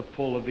out that it's the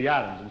pull of the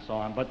atoms and so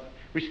on, but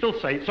we still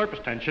say surface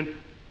tension,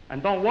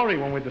 and don't worry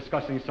when we're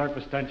discussing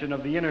surface tension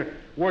of the inner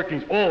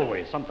workings,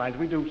 always. Sometimes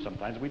we do,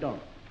 sometimes we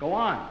don't. Go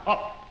on,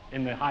 up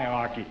in the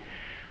hierarchy.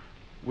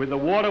 With the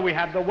water, we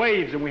have the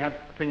waves, and we have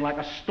a thing like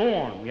a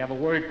storm. We have a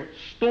word for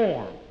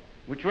storm,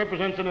 which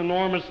represents an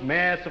enormous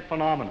mass of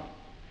phenomena.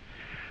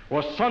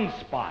 Or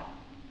sunspot,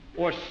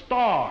 or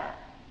star,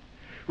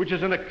 which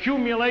is an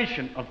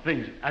accumulation of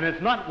things. And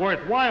it's not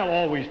worthwhile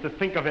always to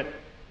think of it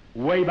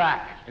way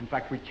back. In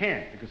fact, we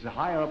can't, because the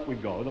higher up we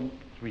go,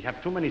 we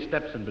have too many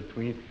steps in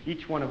between,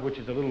 each one of which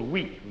is a little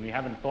weak, and we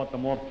haven't thought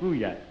them all through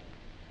yet.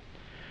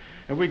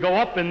 If we go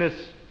up in this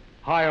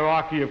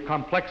hierarchy of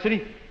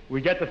complexity,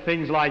 we get to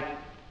things like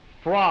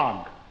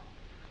frog,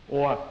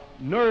 or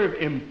nerve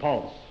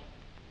impulse,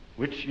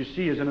 which you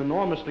see is an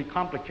enormously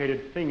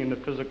complicated thing in the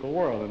physical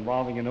world,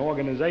 involving an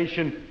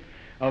organization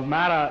of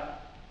matter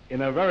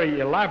in a very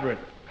elaborate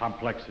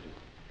complexity.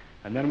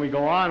 And then we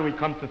go on, we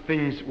come to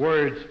things,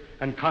 words,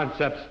 and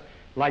concepts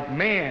like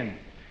man,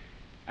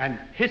 and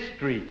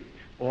history,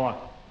 or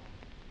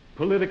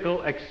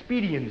political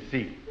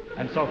expediency,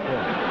 and so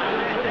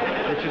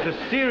forth, which is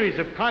a series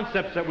of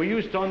concepts that we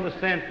use to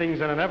understand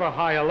things at an ever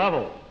higher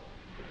level.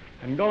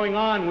 And going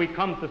on, we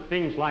come to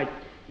things like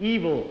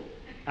evil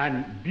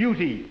and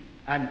beauty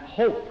and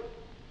hope.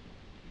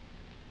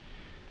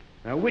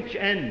 Now, which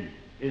end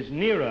is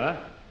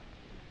nearer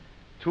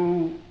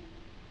to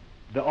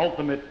the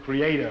ultimate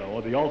creator,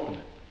 or the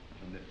ultimate?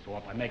 So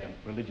if I make a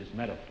religious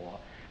metaphor,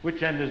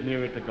 which end is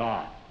nearer to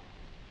God?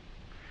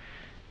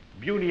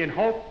 Beauty and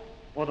hope,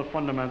 or the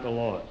fundamental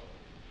laws?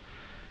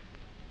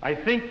 I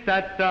think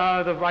that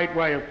the right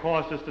way, of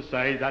course, is to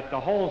say that the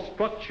whole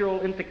structural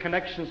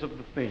interconnections of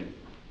the thing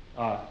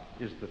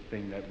is the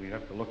thing that we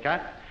have to look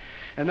at,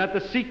 and that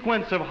the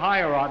sequence of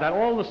hierarchy, that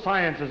all the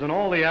sciences and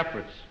all the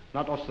efforts,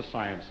 not just the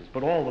sciences,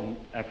 but all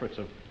the efforts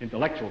of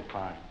intellectual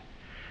kind,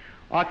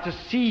 are to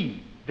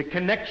see the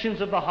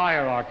connections of the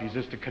hierarchies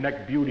is to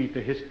connect beauty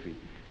to history,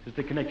 is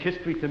to connect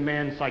history to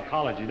man's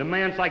psychology, the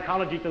man's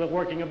psychology to the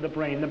working of the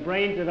brain to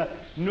the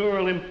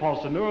neural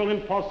impulse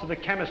to the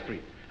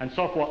chemistry, and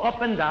so forth,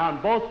 up and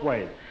down, both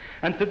ways.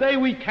 And today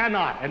we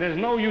cannot, and there's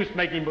no use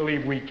making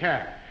believe we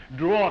can,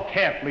 draw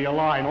carefully a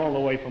line all the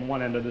way from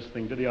one end of this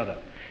thing to the other.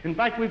 In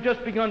fact, we've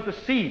just begun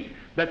to see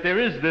that there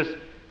is this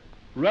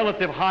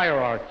relative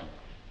hierarchy.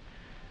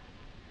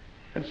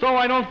 And so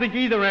I don't think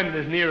either end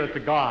is nearer to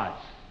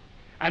God's.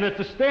 And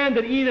to stand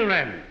at either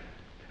end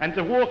and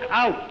to walk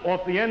out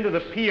off the end of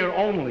the pier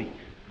only,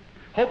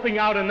 hoping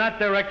out in that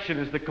direction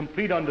is the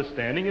complete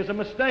understanding, is a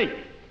mistake.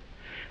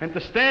 And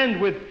to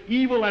stand with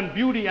evil and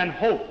beauty and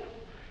hope,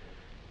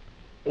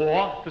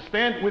 or to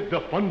stand with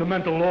the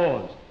fundamental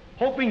laws,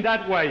 hoping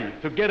that way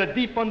to get a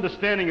deep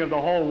understanding of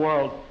the whole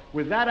world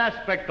with that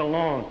aspect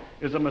alone,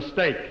 is a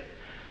mistake.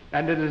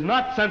 And it is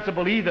not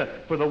sensible either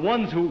for the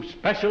ones who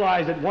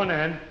specialize at one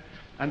end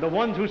and the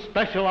ones who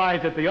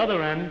specialize at the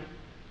other end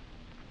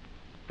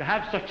to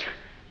have such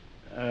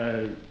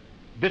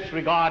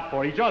disregard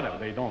for each other.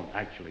 They don't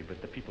actually,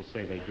 but the people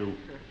say they do.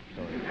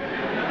 So.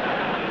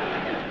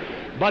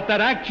 But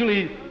that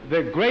actually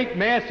the great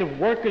mass of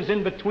workers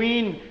in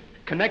between,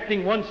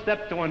 connecting one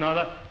step to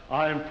another,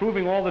 are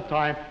improving all the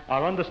time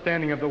our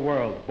understanding of the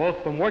world,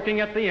 both from working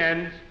at the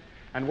ends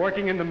and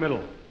working in the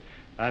middle.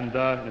 And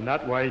in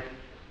that way,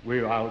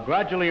 we are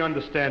gradually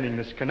understanding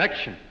this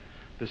connection,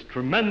 this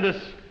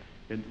tremendous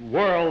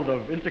world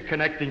of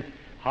interconnecting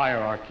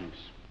hierarchies.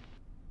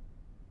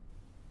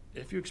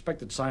 If you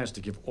expected science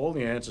to give all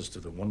the answers to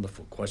the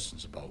wonderful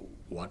questions about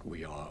what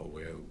we are,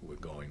 where we're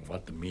going,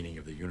 what the meaning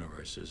of the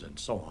universe is, and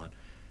so on,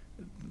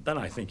 then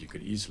I think you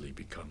could easily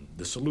become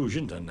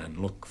disillusioned and then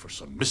look for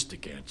some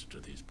mystic answer to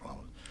these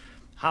problems.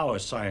 How a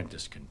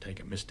scientist can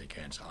take a mystic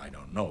answer, I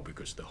don't know,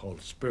 because the whole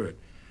spirit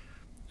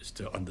is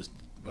to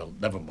understand. Well,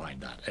 never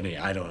mind that.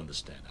 I don't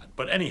understand that.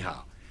 But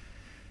anyhow,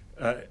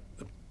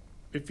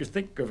 if you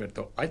think of it,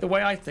 though, the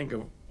way I think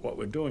of what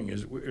we're doing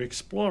is we're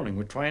exploring.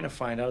 We're trying to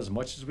find out as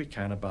much as we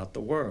can about the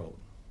world.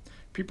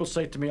 People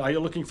say to me, are you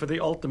looking for the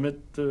ultimate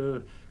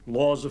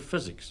laws of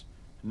physics?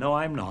 No,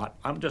 I'm not.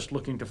 I'm just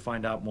looking to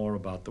find out more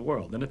about the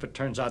world. And if it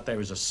turns out there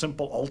is a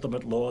simple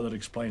ultimate law that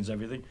explains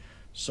everything,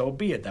 so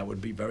be it. That would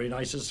be very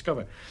nice to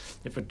discover.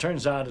 If it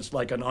turns out it's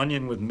like an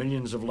onion with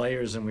millions of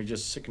layers and we're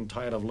just sick and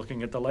tired of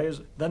looking at the layers,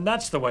 then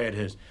that's the way it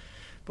is.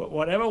 But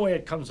whatever way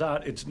it comes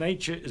out, its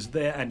nature is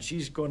there, and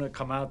she's going to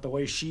come out the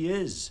way she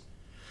is.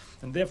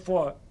 And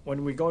therefore,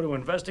 when we go to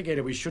investigate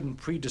it, we shouldn't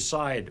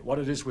pre-decide what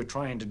it is we're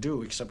trying to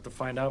do, except to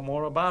find out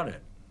more about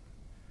it.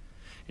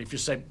 If you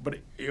say, but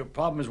your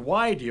problem is,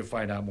 why do you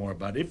find out more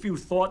about it? If you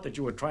thought that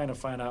you were trying to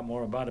find out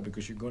more about it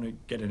because you're going to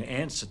get an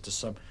answer to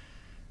some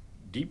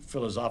deep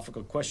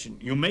philosophical question,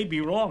 you may be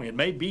wrong. It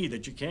may be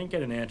that you can't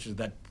get an answer to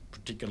that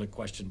particular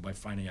question by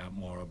finding out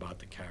more about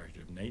the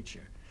character of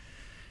nature.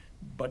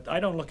 But I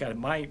don't look at it.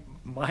 My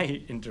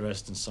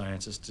interest in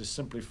science is to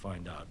simply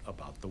find out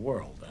about the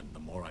world. And the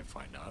more I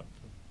find out,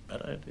 the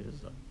better it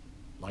is. I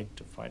like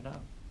to find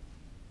out.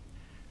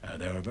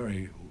 There are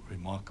very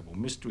remarkable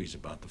mysteries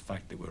about the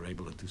fact that we're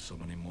able to do so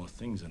many more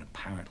things than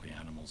apparently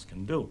animals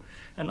can do,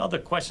 and other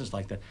questions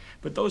like that.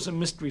 But those are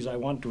mysteries I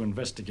want to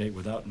investigate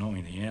without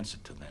knowing the answer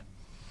to them.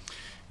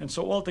 And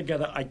so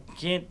altogether, I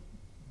can't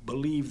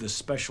believe the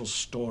special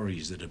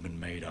stories that have been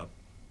made up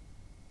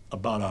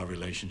about our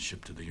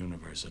relationship to the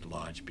universe at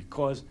large,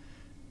 because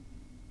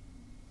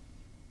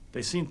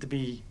they seem to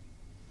be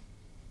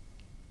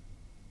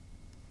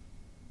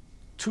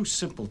too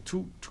simple,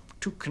 too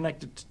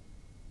connected,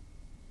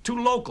 too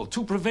local,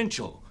 too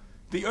provincial.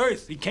 The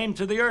earth, he came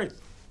to the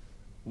earth.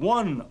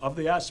 One of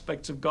the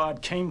aspects of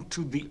God came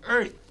to the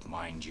earth,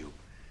 mind you.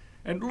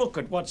 And look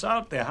at what's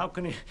out there. How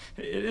can he?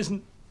 It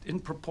isn't in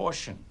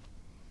proportion.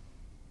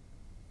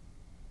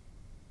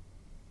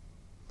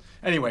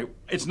 Anyway,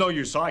 it's no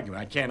use arguing.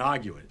 I can't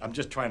argue it. I'm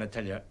just trying to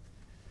tell you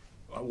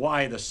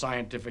why the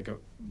scientific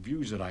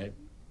views that I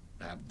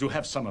have do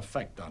have some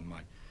effect on my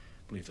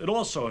beliefs. It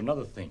also,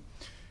 another thing,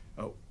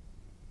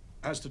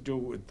 has to do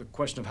with the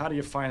question of how do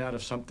you find out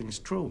if something's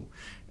true?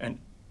 And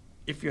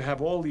if you have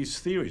all these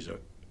theories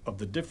of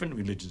the different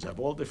religions, have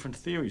all different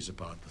theories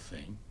about the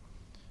thing,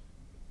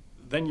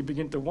 then you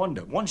begin to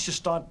wonder. Once you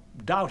start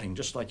doubting,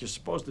 just like you're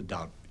supposed to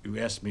doubt, you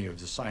ask me,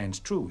 is the science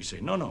true? We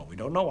say, no, we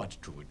don't know what's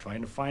true. We're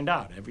trying to find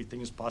out.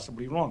 Everything is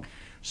possibly wrong.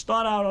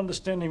 Start out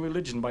understanding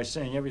religion by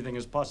saying everything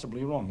is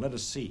possibly wrong. Let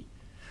us see.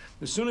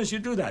 As soon as you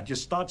do that, you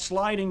start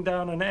sliding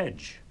down an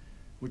edge,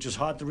 which is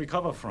hard to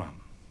recover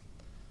from.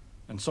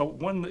 And so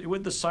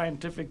with the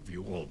scientific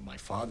view, or my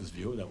father's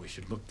view, that we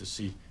should look to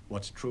see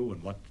what's true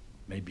and what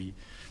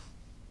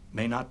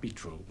may not be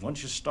true,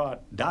 once you start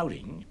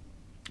doubting,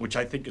 which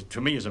I think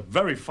to me is a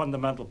very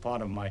fundamental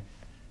part of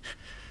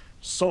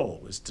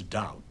soul is to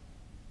doubt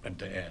and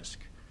to ask.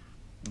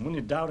 And when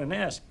you doubt and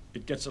ask,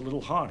 it gets a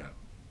little harder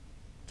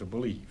to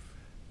believe.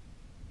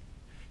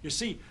 You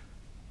see,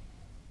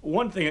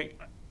 one thing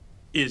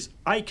is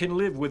I can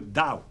live with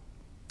doubt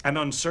and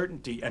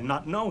uncertainty and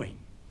not knowing.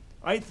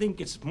 I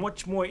think it's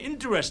much more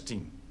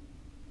interesting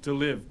to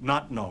live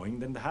not knowing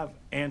than to have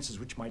answers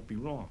which might be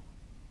wrong.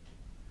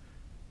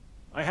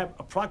 I have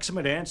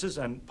approximate answers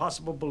and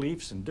possible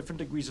beliefs and different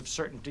degrees of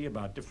certainty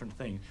about different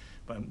things,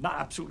 but I'm not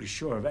absolutely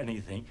sure of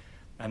anything.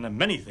 And then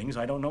many things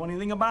I don't know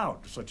anything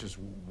about, such as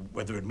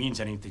whether it means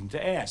anything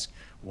to ask,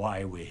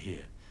 why we're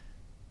here,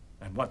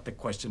 and what the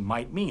question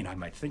might mean. I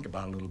might think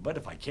about it a little bit.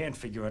 If I can't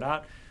figure it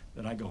out,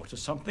 then I go to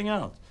something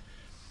else.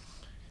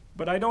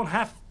 But I don't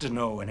have to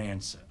know an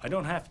answer. I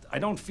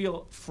don't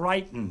feel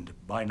frightened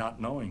by not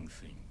knowing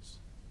things,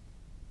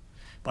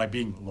 by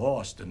being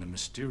lost in the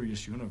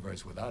mysterious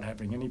universe without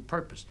having any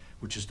purpose,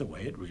 which is the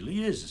way it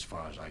really is as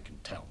far as I can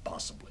tell,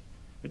 possibly.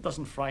 It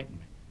doesn't frighten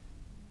me.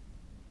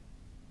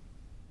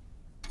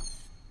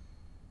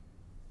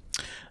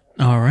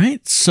 All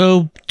right,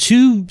 so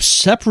two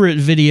separate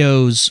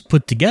videos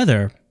put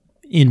together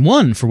in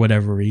one for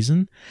whatever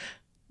reason.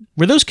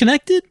 Were those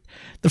connected?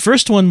 The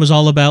first one was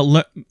all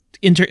about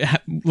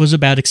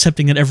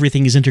accepting that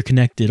everything is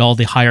interconnected, all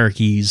the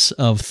hierarchies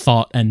of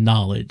thought and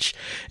knowledge.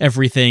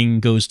 Everything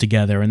goes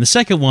together. And the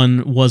second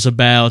one was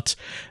about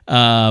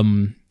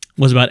analyzing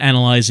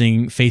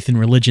faith and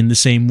religion the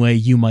same way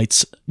you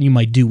might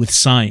do with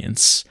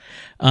science.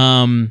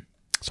 So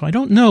I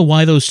don't know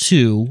why those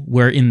two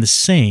were in the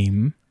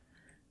same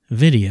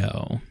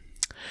video.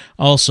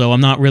 Also, I'm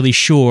not really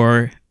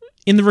sure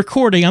in the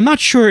recording. I'm not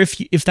sure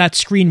if that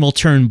screen will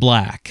turn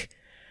black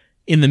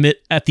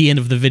at the end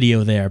of the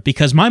video there,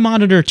 because my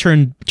monitor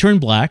turned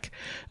black,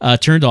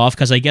 turned off,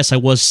 because I guess I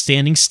was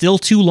standing still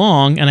too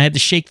long and I had to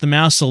shake the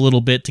mouse a little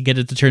bit to get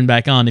it to turn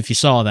back on, if you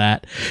saw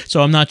that.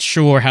 So I'm not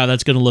sure how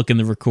that's going to look in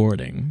the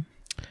recording.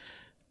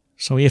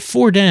 So we have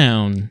 4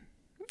 down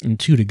and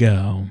 2 to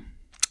go.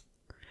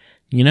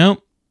 You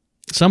know,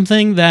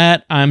 something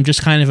that I'm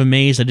just kind of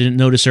amazed I didn't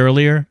notice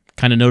earlier,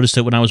 kind of noticed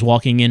it when I was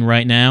walking in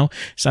right now,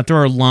 is that there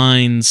are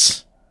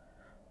lines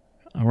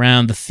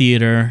around the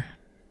theater.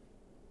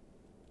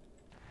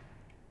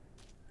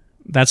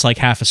 That's like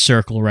half a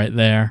circle right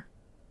there.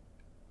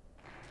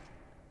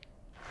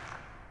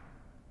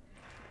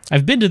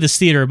 I've been to this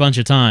theater a bunch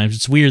of times.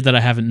 It's weird that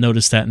I haven't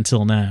noticed that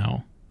until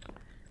now.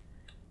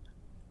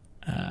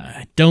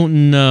 I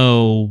don't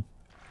know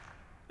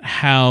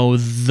how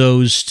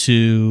those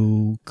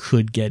two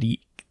could get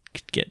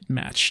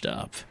matched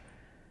up.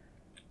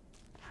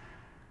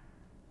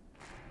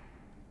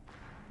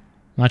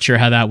 Not sure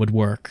how that would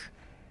work.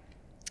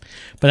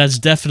 But that's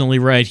definitely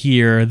right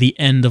here, the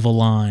end of a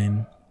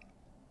line.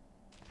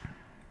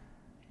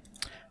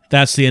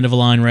 That's the end of a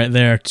line right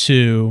there,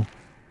 too.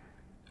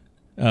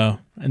 Oh,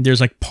 and there's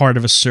like part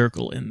of a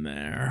circle in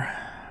there.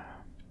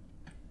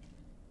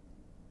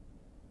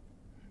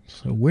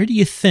 So where do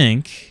you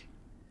think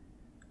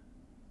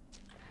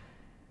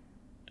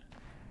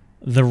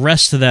the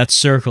rest of that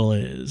circle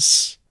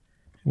is?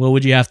 What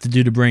would you have to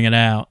do to bring it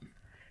out?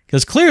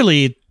 Because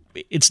clearly,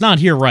 it's not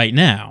here right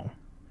now.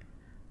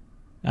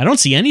 I don't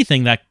see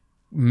anything that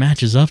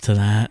matches up to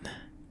that.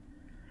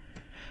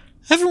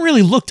 I haven't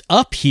really looked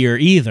up here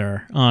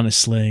either,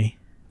 honestly.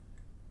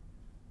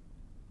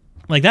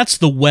 Like, that's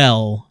the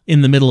well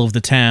in the middle of the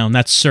town.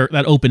 That's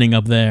that opening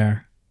up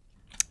there.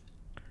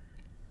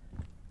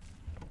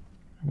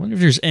 I wonder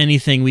if there's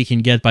anything we can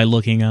get by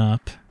looking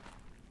up.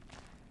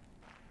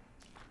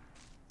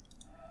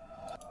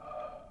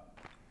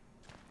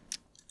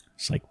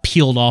 It's like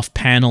peeled off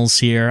panels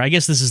here. I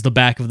guess this is the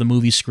back of the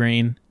movie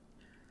screen.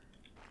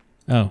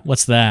 Oh,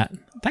 what's that?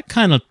 That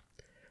kind of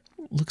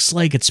looks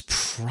like it's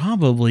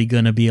probably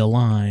going to be a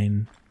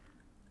line.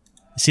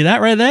 See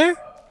that right there?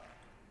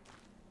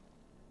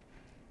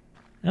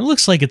 It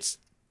looks like it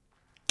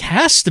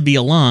has to be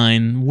a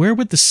line. Where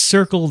would the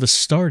circle to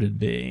started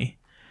be?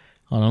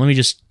 Hold on, let me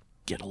just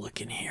get a look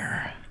in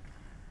here.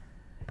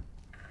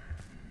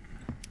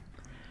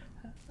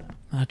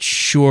 Not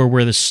sure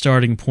where the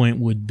starting point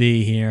would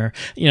be here.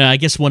 You know, I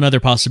guess one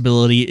other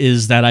possibility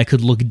is that I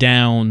could look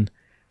down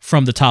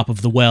from the top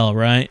of the well,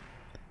 right?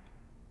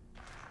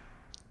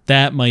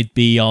 That might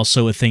be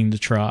also a thing to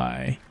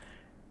try.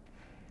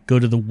 Go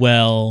to the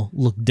well,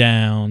 look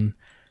down,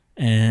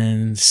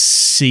 and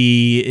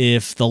see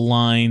if the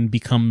line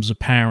becomes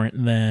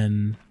apparent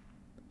then.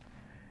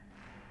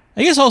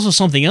 I guess also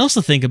something else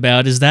to think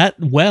about is that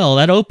well,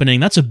 that opening,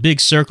 that's a big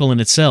circle in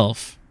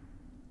itself.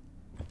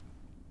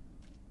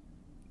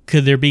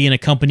 Could there be an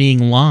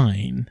accompanying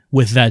line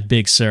with that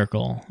big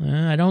circle?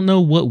 I don't know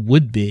what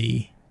would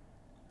be.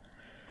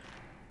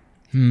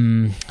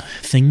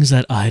 Things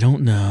that I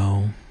don't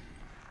know.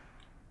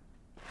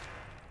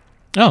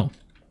 Oh.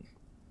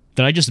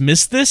 Did I just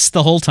miss this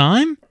the whole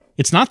time?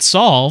 It's not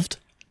solved.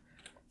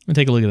 Let me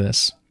take a look at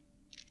this.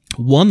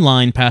 One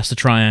line past the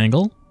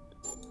triangle.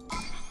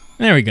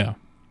 There we go.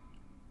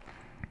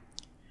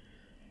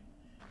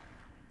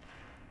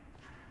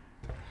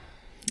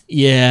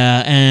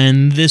 Yeah,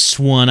 and this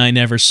one I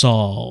never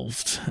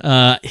solved.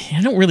 I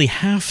don't really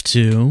have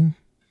to,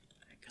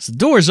 because the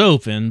door's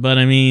open, but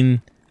I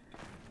mean,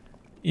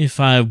 if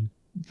I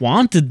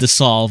wanted to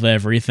solve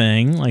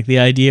everything, like the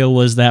idea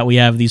was that we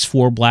have these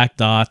 4 black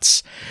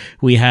dots,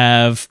 we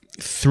have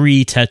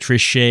 3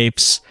 Tetris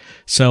shapes,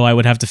 so I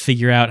would have to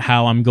figure out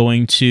how I'm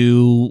going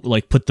to,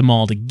 like, put them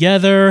all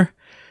together.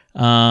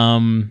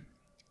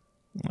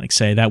 Like,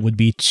 say, that would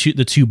be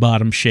the 2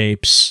 bottom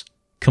shapes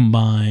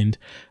combined.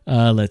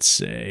 Let's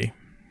see.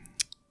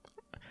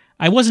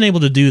 I wasn't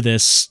able to do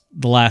this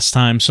the last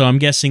time, so I'm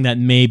guessing that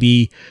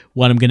maybe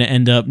what I'm going to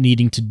end up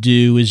needing to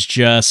do is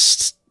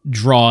just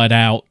draw it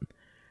out,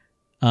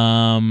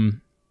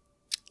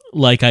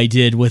 like I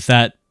did with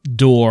that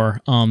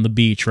door on the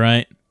beach,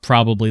 right?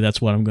 Probably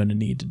that's what I'm going to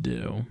need to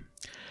do.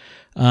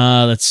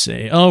 Let's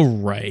see. All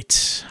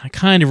right.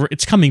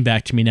 It's coming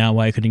back to me now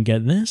why I couldn't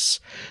get this.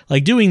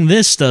 Like, doing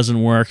this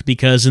doesn't work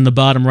because in the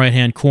bottom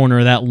right-hand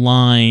corner, that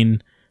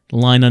line, the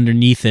line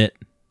underneath it,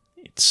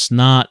 it's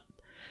not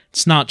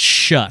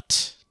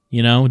shut,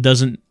 you know? It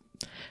doesn't,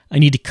 I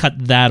need to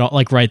cut that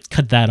off,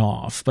 cut that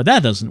off, but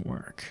that doesn't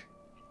work.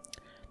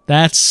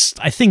 I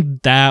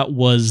think that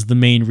was the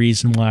main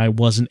reason why I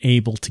wasn't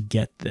able to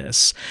get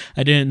this.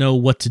 I didn't know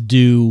what to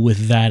do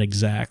with that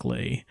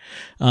exactly.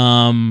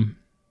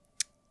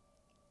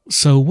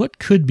 So what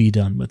could be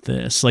done with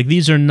this? Like,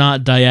 these are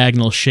not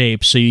diagonal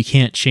shapes, so you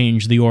can't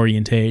change the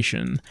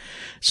orientation.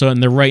 So,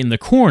 and they're right in the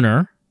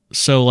corner,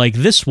 so, like,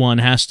 this one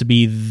has to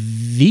be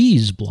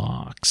these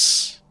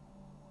blocks.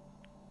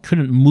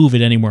 Couldn't move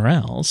it anywhere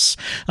else.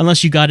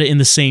 Unless you got it in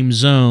the same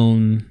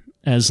zone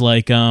as,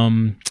 like,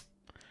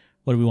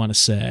 what do we want to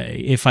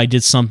say? If I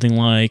did something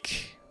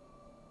like...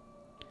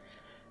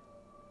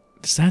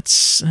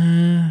 That's...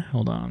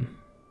 hold on.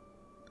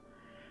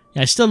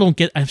 Yeah,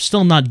 I'm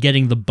still not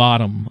getting the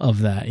bottom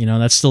of that, you know,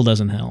 that still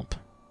doesn't help.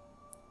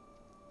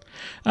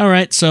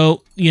 Alright,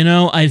 so, you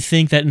know, I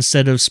think that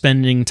instead of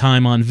spending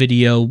time on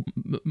video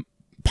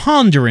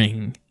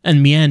pondering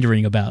and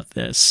meandering about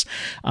this,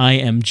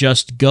 I'm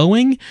just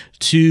going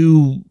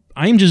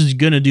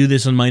to do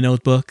this in my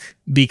notebook,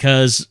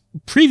 because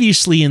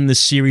previously in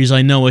this series,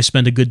 I know I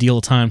spent a good deal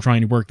of time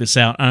trying to work this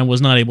out, and I was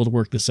not able to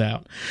work this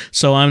out.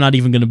 So I'm not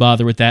even going to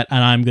bother with that,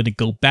 and I'm going to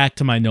go back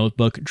to my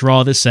notebook,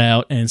 draw this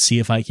out, and see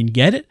if I can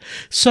get it.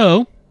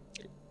 So,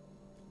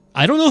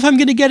 I don't know if I'm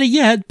going to get it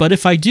yet, but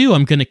if I do,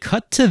 I'm going to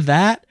cut to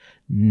that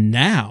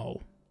now.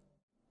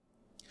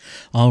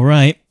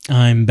 Alright,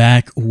 I'm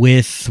back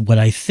with what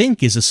I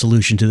think is a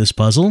solution to this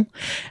puzzle,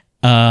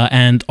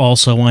 and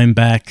also I'm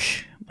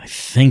back... I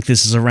think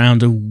this is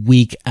around a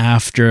week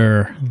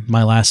after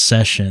my last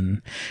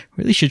session.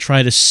 Really should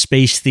try to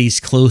space these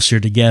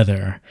closer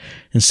together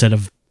instead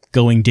of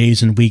going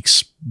days and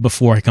weeks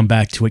before I come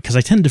back to it, because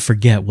I tend to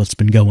forget what's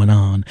been going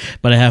on.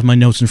 But I have my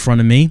notes in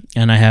front of me,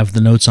 and I have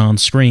the notes on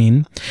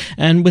screen.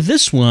 And with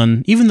this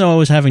one, even though I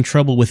was having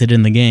trouble with it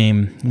in the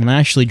game, when I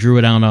actually drew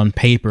it out on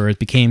paper, it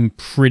became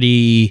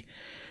pretty...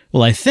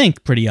 Well, I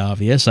think pretty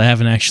obvious. I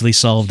haven't actually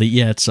solved it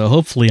yet, so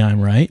hopefully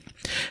I'm right.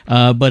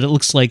 But it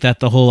looks like that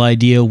the whole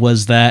idea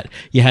was that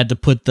you had to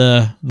put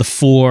the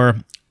 4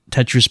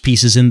 Tetris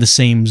pieces in the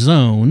same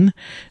zone,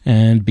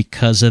 and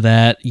because of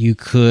that, you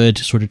could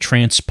sort of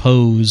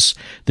transpose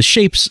the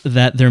shapes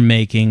that they're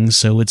making,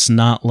 so it's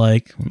not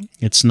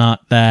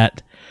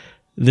that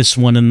this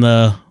one in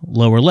the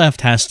lower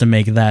left has to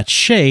make that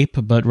shape,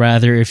 but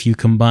rather if you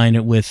combine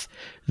it with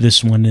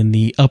this one in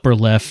the upper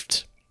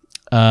left,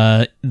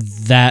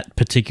 that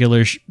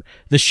particular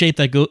the shape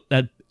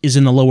that is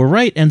in the lower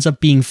right ends up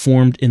being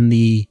formed in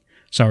the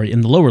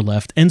lower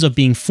left ends up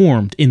being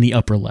formed in the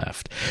upper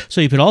left.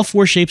 So you put all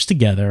 4 shapes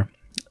together,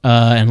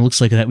 and it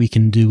looks like that we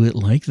can do it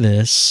like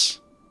this,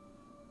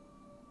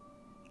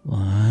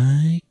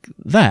 like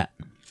that.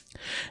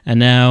 And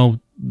now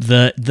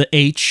the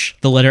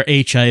letter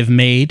H I have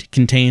made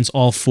contains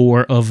all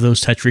 4 of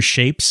those Tetris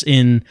shapes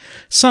in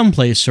some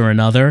place or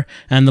another,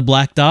 and the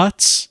black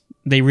dots,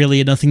 they really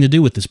had nothing to do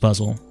with this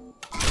puzzle.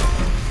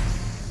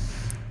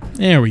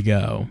 There we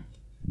go.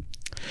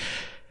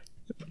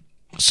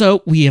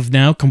 So we have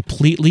now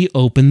completely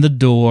opened the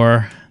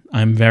door.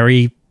 I'm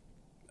very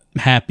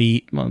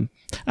happy. Well,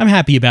 I'm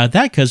happy about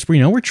that because, you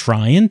know, we're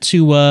trying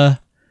to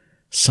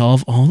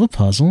solve all the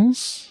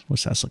puzzles.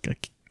 What's that? It's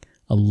like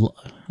a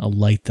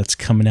light that's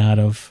coming out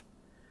of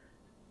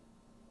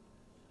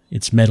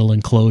its metal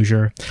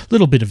enclosure. A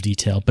little bit of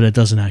detail, but it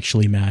doesn't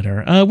actually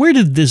matter. Where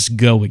did this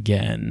go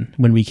again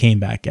when we came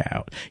back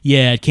out?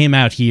 Yeah, it came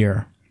out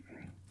here.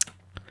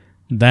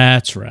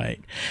 That's right.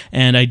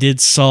 And I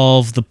did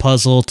solve the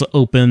puzzle to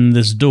open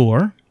this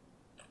door.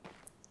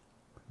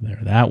 There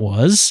that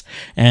was.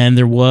 And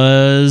there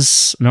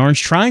was an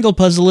orange triangle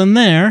puzzle in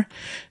there.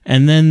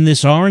 And then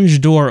this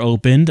orange door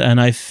opened, and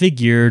I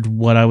figured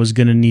what I was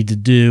going to need to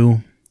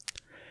do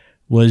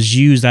was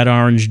use that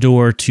orange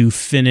door to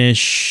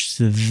finish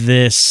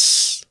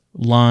this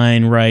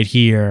line right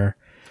here.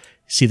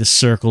 See the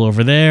circle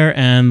over there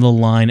and the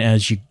line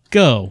as you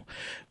go.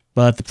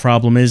 But the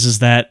problem is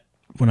that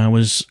when I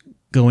was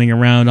going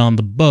around on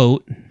the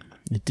boat,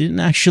 It didn't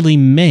actually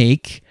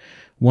make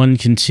one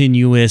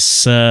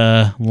continuous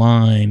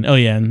line. Oh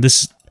yeah, and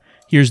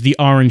here's the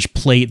orange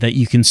plate that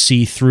you can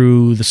see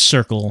through the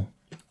circle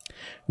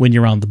when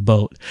you're on the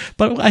boat.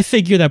 But I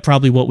figure that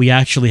probably what we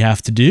actually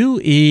have to do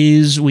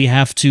is we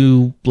have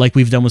to, like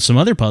we've done with some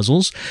other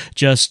puzzles,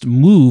 just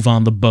move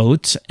on the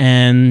boat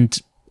and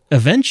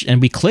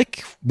we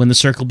click when the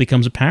circle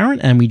becomes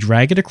apparent and we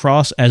drag it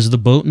across as the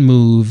boat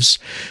moves.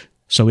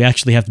 So we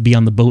actually have to be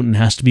on the boat and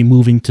has to be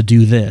moving to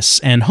do this.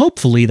 And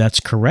hopefully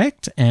that's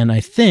correct. And I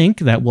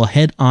think that we'll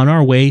head on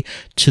our way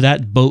to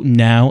that boat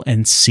now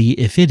and see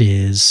if it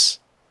is.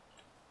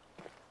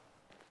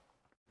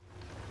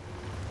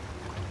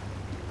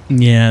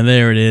 Yeah,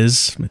 there it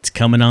is. It's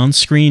coming on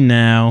screen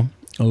now.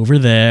 Over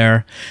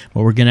there.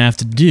 What we're going to have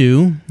to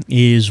do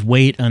is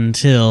wait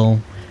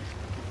until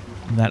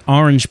that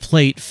orange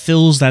plate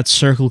fills that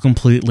circle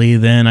completely.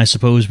 Then I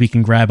suppose we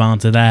can grab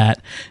onto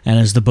that. And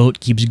as the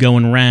boat keeps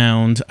going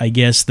round, I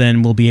guess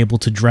then we'll be able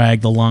to drag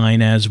the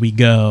line as we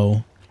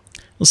go.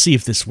 We'll see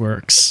if this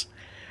works.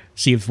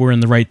 See if we're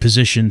in the right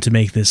position to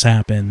make this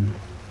happen.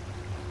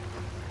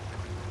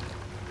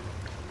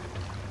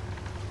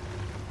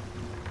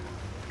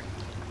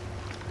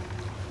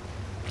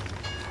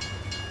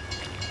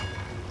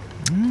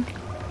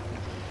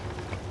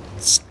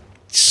 It's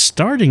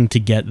starting to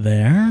get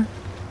there.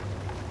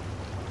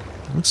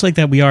 Looks like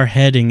that we are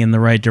heading in the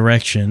right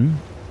direction.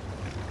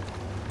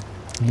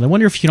 I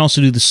wonder if you can also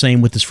do the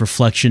same with this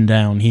reflection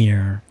down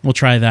here. We'll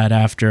try that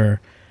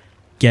after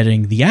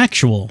getting the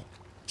actual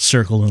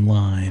circle in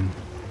line.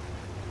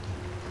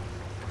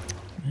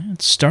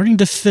 It's starting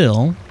to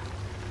fill.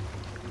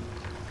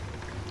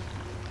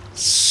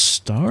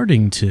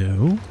 Starting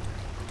to.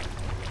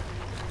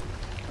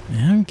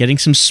 Yeah, I'm getting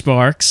some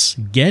sparks.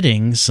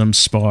 Getting some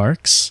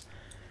sparks.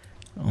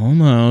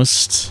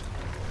 Almost.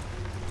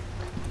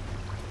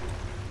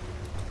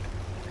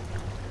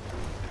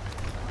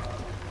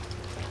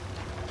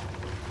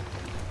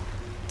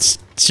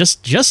 It's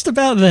just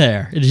about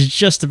there. It is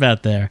just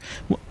about there.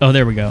 Oh,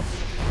 there we go.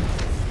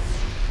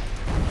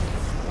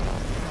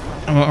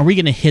 Are we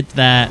going to hit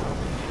that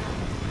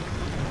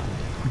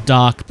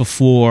dock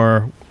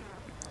before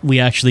we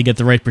actually get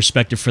the right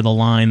perspective for the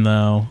line,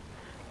 though?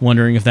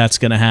 Wondering if that's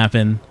going to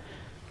happen.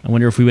 I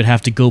wonder if we would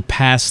have to go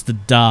past the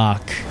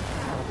dock.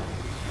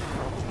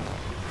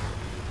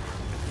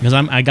 Because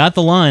I got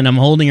the line, I'm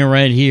holding it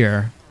right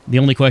here. The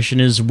only question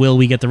is, will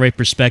we get the right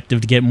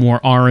perspective to get more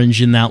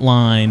orange in that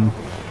line?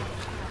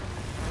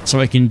 So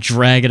I can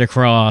drag it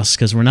across,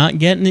 because we're not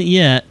getting it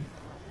yet.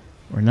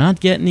 We're not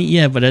getting it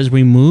yet, but as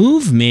we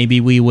move, maybe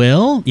we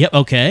will. Yep,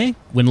 okay.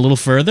 Went a little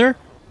further.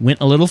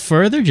 Went a little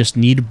further, just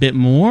need a bit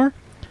more.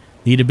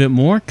 Need a bit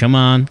more. Come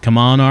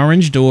on,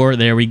 orange door.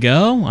 There we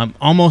go. I'm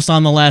almost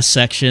on the last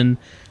section.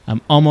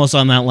 I'm almost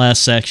on that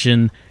last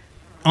section.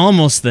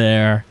 Almost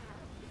there.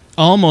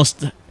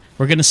 Almost.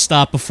 We're going to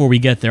stop before we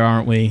get there,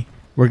 aren't we?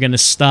 We're going to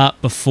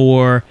stop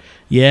before...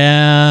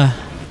 Yeah.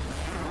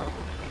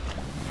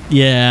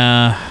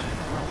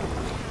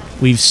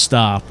 We've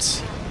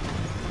stopped.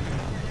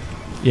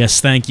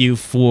 Yes, thank you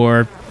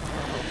for...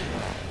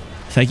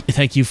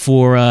 Thank you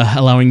for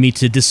allowing me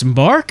to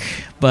disembark,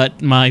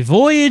 but my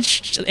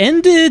voyage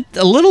ended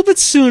a little bit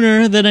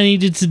sooner than I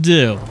needed to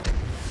do.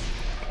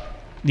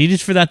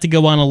 Needed for that to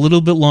go on a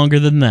little bit longer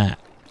than that.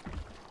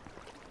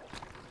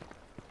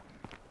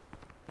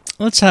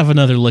 Let's have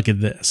another look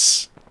at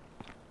this.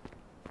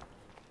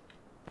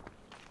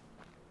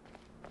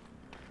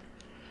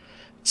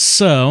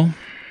 So,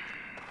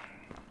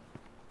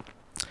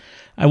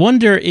 I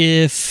wonder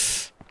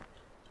if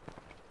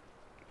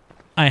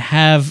I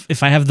have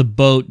the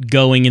boat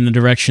going in the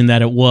direction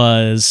that it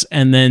was,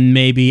 and then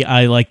maybe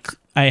I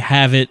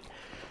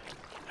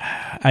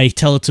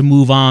tell it to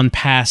move on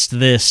past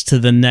this to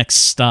the next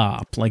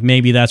stop. Like,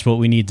 maybe that's what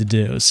we need to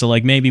do. So,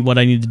 like, maybe what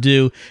I need to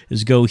do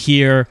is go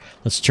here.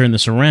 Let's turn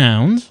this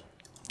around.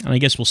 And I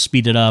guess we'll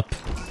speed it up.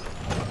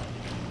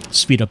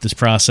 Speed up this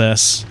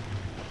process.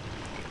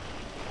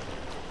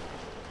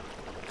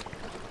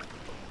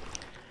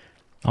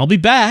 I'll be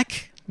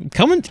back.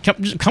 Coming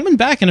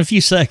back in a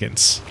few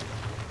seconds.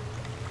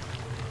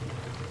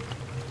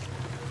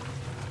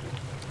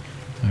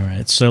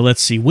 Alright, so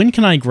let's see. When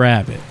can I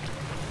grab it?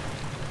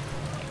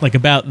 Like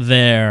about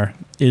there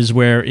is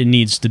where it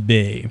needs to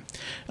be.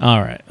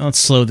 Alright, let's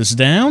slow this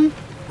down.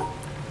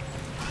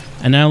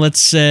 And now let's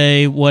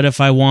say, what if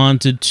I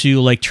wanted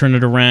to, like, turn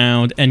it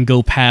around and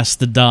go past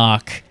the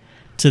dock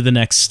to the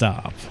next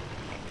stop?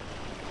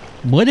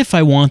 What if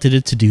I wanted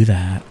it to do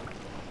that?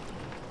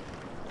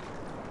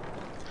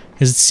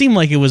 Because it seemed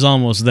like it was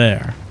almost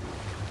there.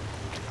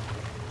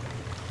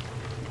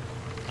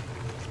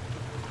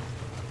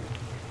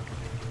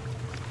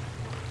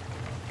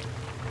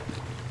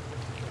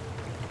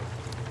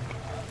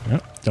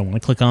 Don't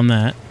want to click on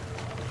that.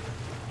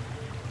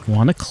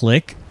 Want to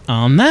click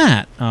on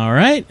that. All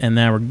right, and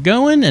now we're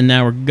going, and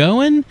now we're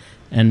going,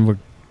 and we're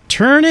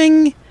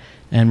turning,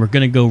 and we're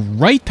going to go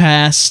right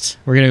past.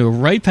 We're going to go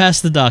right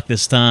past the dock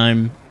this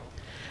time.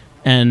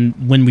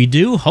 And when we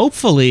do,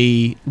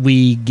 hopefully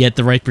we get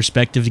the right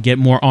perspective to get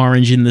more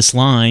orange in this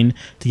line,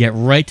 to get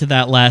right to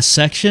that last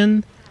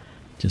section.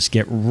 Just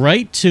get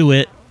right to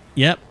it.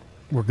 Yep,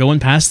 we're going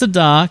past the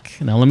dock.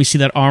 Now let me see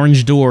that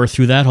orange door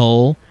through that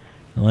hole.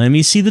 Let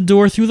me see the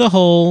door through the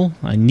hole.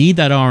 I need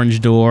that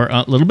orange door.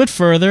 A little bit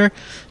further.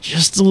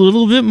 Just a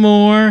little bit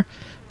more.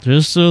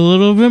 Just a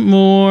little bit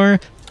more.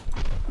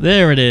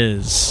 There it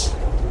is.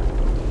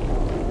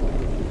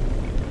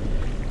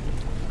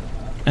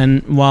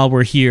 And while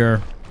we're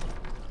here,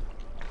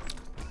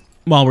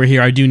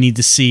 I do need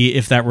to see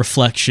if that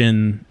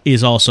reflection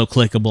is also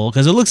clickable,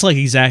 because it looks like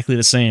exactly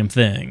the same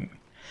thing.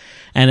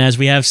 And as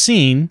we have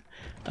seen,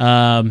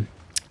 the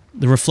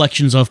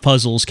reflections of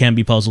puzzles can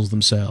be puzzles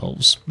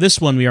themselves. This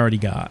one we already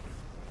got.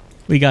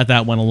 We got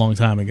that one a long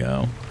time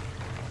ago.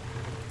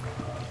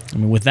 I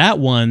mean, with that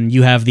one,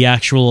 you have the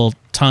actual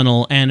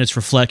tunnel and its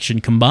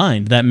reflection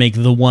combined that make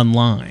the one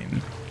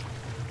line.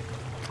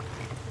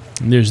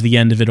 And there's the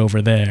end of it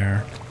over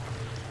there.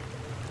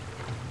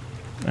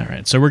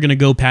 Alright, so we're going to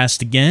go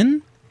past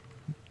again.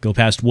 Go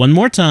past one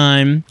more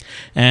time.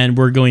 And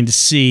we're going to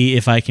see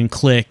if I can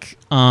click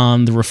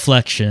on the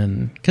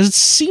reflection. Because it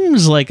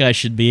seems like I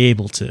should be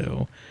able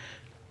to.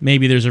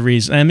 Maybe there's a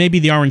reason. And maybe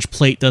the orange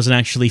plate doesn't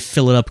actually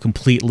fill it up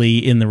completely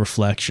in the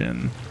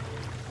reflection.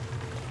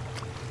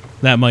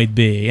 That might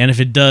be. And if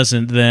it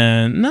doesn't,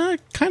 then... Nah,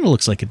 it kind of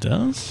looks like it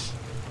does.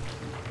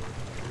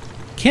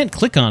 Can't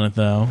click on it,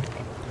 though.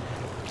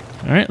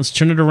 Alright, let's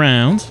turn it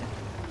around.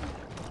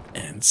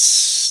 And...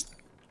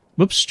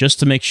 Whoops, just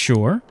to make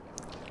sure.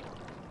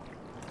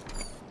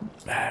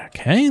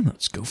 Okay,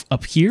 let's go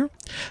up here.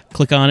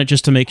 Click on it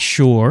just to make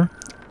sure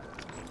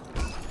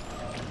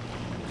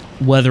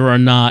whether or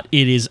not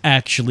it is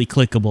actually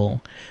clickable.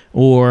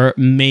 Or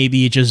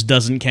maybe it just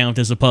doesn't count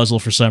as a puzzle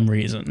for some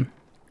reason.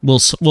 We'll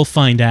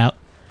find out.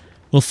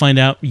 We'll find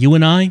out. You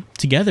and I,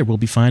 together, we'll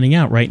be finding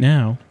out right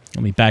now.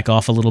 Let me back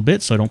off a little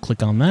bit so I don't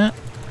click on that.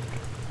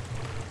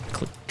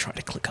 Try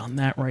to click on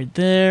that right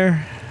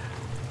there.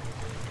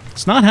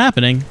 It's not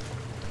happening.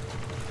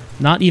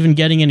 Not even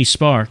getting any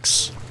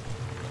sparks.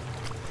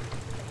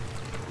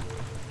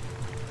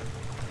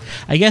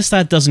 I guess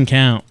that doesn't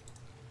count.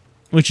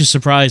 Which is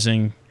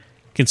surprising,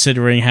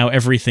 considering how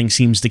everything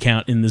seems to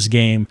count in this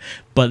game.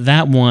 But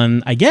that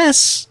one, I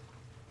guess,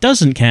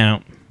 doesn't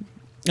count.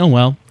 Oh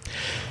well.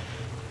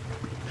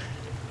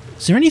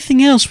 Is there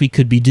anything else we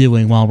could be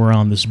doing while we're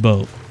on this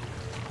boat?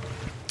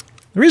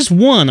 There is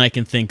one I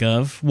can think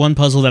of. One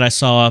puzzle that I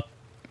saw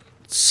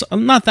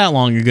not that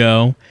long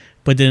ago,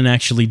 but didn't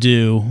actually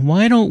do.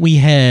 Why don't we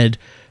head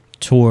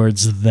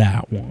towards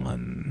that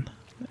one?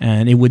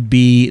 And it would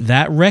be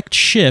that wrecked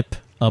ship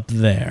up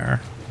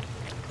there.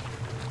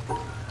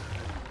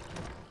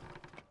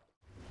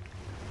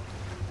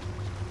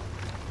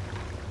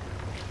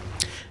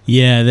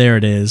 Yeah, there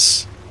it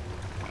is.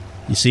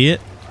 You see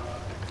it?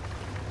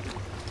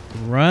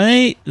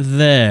 Right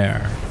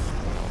there.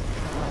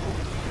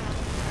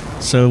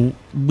 So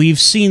we've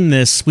seen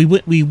this. We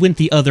went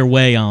the other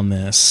way on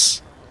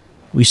this.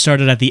 We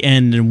started at the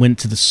end and went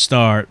to the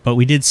start, but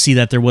we did see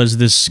that there was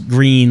this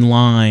green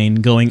line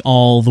going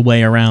all the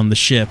way around the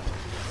ship,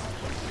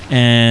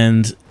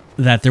 and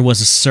that there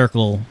was a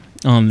circle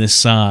on this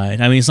side.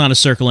 I mean, it's not a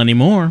circle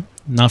anymore.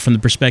 Not from the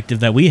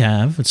perspective that we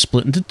have. It's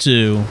split into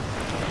two.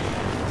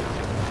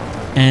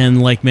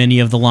 And like many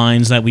of the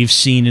lines that we've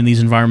seen in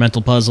these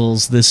environmental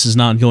puzzles, this is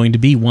not going to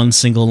be one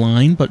single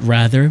line, but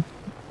rather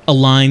a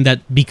line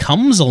that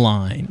becomes a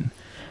line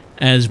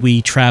as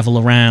we travel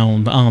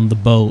around on the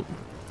boat.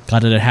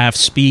 Got it at half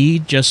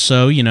speed, just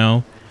so, you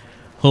know,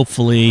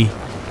 hopefully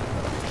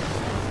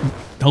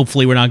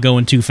we're not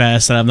going too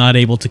fast that I'm not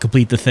able to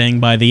complete the thing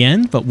by the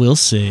end, but we'll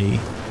see.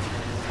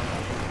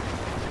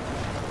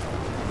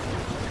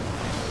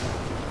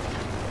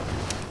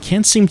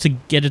 Can't seem to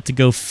get it to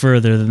go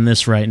further than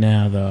this right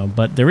now, though.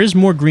 But there is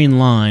more green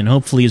line,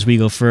 hopefully, as we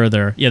go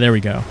further. Yeah, there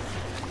we go.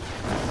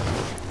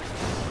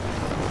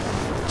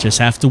 Just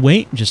have to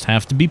wait, just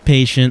have to be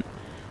patient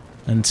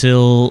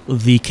until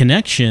the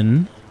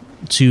connection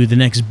to the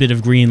next bit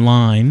of green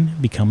line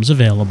becomes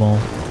available.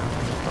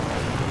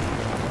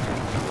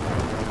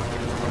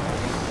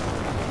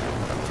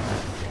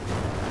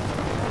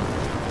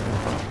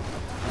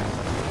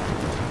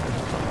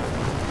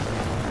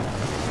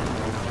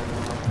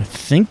 I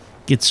think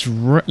it's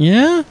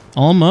yeah,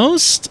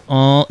 almost.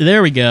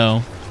 There we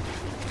go.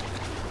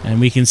 And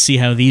we can see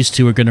how these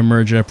two are going to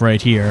merge up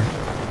right here.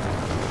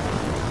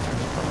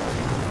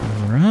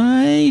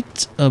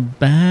 Right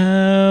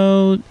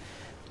about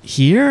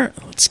here.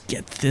 Let's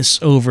get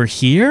this over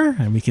here,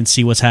 and we can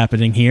see what's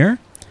happening here.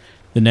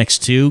 The next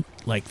two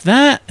like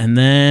that, and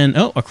then,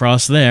 oh,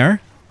 across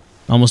there.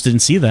 Almost didn't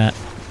see that.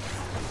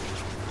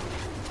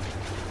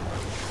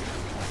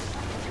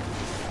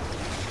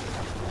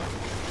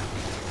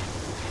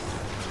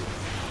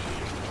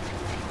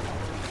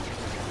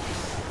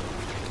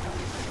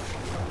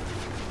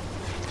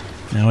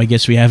 Now I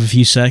guess we have a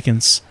few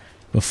seconds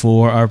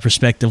before our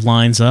perspective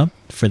lines up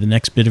for the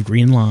next bit of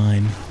green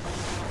line.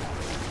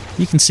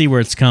 You can see where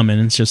it's coming.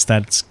 It's just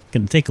that it's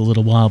going to take a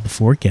little while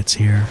before it gets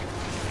here.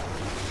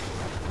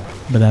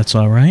 But that's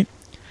all right.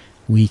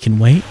 We can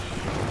wait.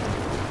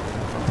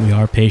 We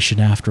are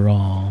patient after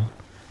all.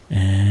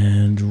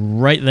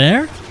 And right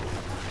there.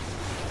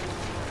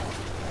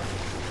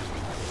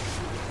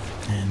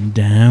 And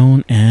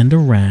down and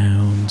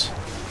around.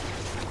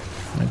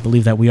 I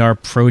believe that we are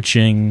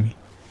approaching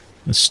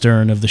the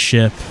stern of the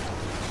ship.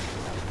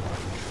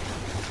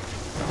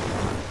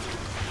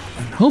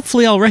 And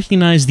hopefully I'll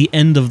recognize the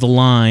end of the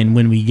line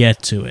when we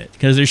get to it.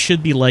 Because there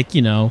should be, like,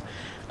 you know,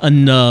 a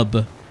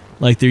nub,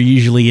 like there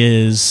usually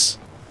is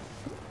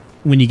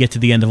when you get to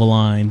the end of a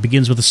line.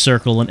 Begins with a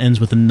circle and ends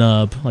with a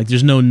nub. Like,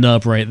 there's no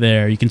nub right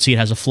there. You can see it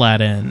has a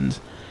flat end.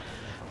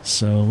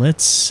 So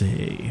let's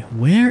see.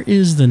 Where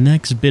is the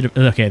next bit of...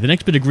 Okay, the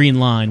next bit of green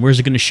line. Where is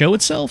it going to show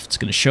itself? It's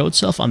going to show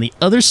itself on the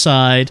other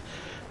side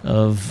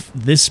of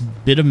this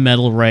bit of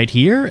metal right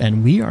here,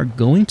 and we are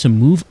going to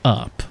move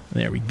up.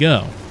 There we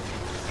go.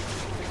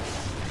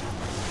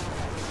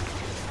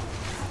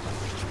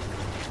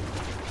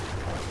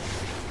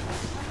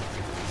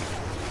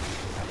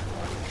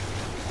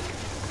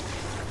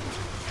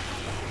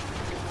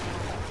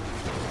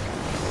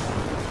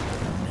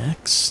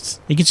 Next.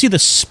 You can see the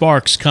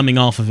sparks coming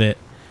off of it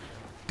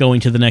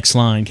going to the next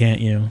line,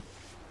 can't you?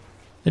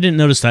 I didn't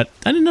notice that.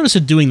 I didn't notice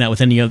it doing that with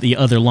any of the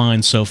other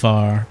lines so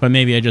far, but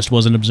maybe I just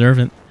wasn't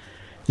observant.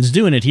 It's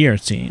doing it here,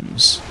 it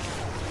seems.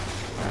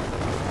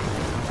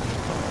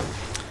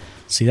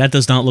 See, that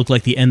does not look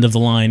like the end of the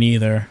line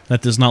either.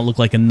 That does not look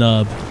like a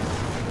nub.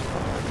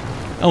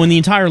 Oh, and the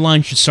entire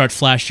line should start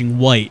flashing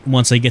white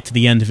once I get to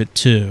the end of it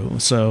too.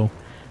 So,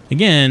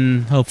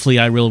 again, hopefully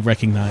I will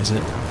recognize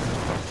it.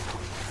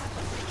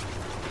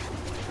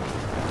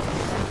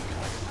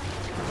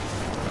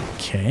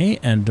 Okay,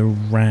 and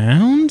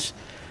around,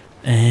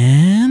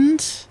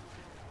 and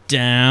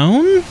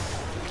down,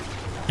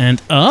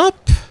 and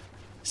up.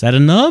 Is that a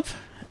nub?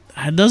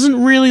 It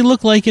doesn't really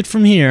look like it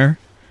from here.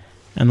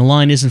 And the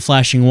line isn't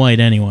flashing white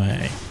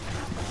anyway.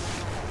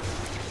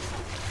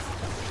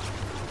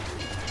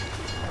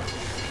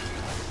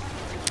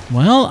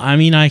 Well, I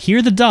mean, I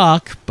hear the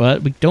dock,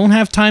 but we don't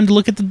have time to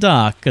look at the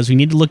dock, because we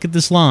need to look at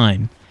this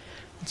line.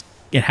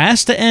 It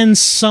has to end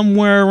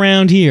somewhere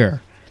around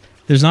here.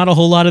 There's not a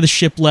whole lot of the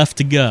ship left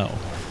to go.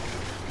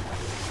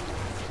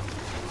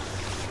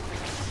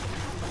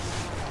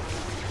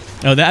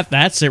 Oh,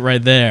 that's it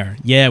right there.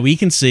 Yeah, we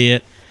can see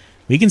it.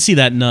 We can see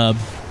that nub.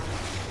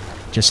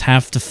 Just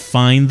have to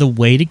find the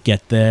way to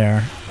get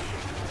there.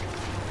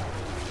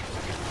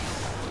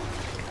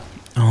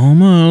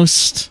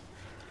 Almost.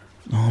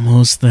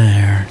 Almost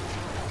there.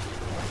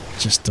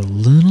 Just a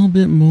little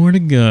bit more to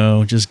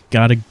go. Just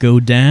gotta go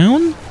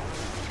down.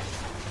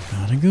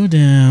 Gotta go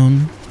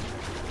down.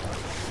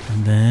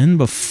 And then,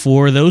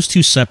 before those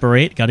two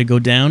separate, gotta go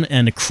down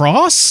and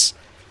across.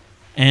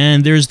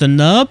 And there's the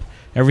nub.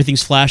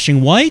 Everything's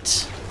flashing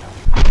white.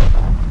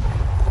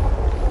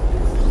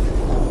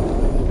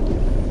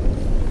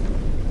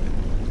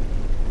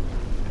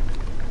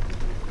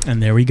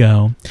 And there we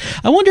go.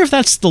 I wonder if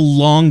that's the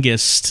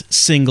longest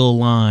single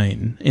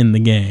line in the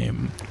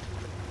game.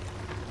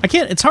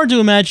 It's hard to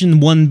imagine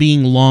one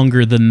being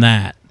longer than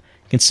that,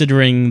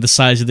 considering the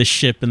size of the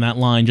ship and that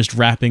line just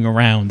wrapping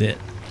around it.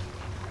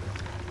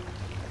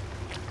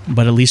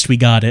 But at least we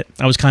got it.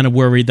 I was kind of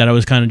worried that I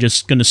was kind of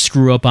just going to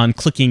screw up on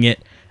clicking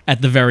it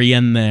at the very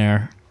end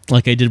there,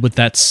 like I did with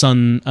that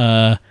sun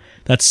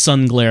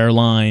glare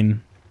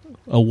line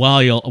a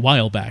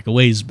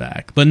ways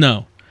back. But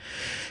no,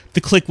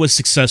 the click was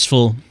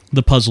successful.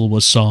 The puzzle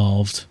was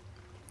solved,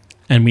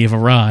 and we have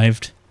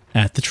arrived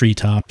at the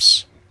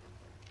treetops.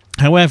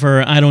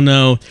 However, I don't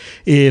know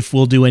if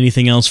we'll do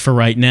anything else for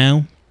right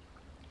now.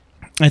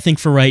 I think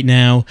for right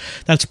now,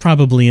 that's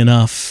probably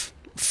enough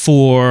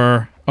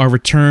for our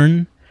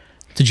return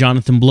to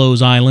Jonathan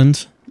Blow's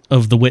Island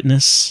of the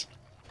Witness.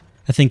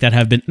 I think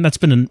that's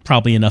been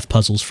probably enough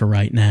puzzles for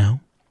right now.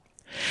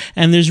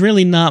 And there's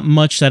really not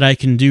much that I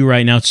can do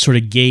right now to sort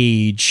of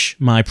gauge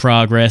my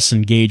progress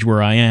and gauge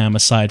where I am,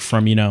 aside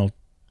from, you know,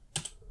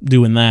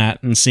 doing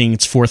that and seeing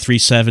it's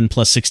 437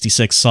 plus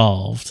 66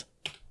 solved.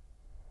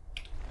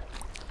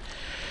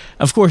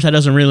 Of course, that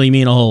doesn't really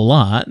mean a whole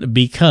lot,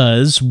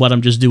 because what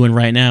I'm just doing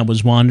right now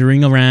was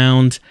wandering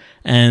around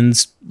and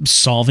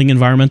solving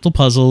environmental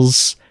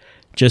puzzles,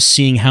 just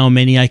seeing how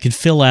many I could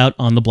fill out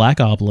on the black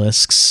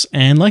obelisks.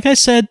 And like I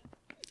said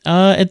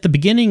at the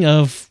beginning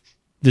of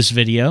this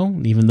video,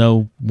 even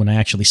though when I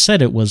actually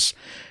said it was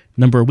a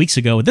number of weeks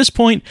ago at this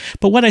point,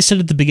 but what I said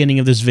at the beginning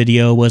of this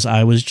video was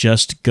I was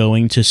just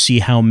going to see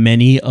how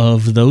many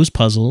of those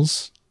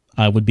puzzles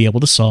I would be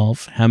able to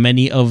solve, how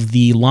many of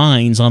the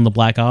lines on the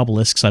black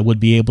obelisks I would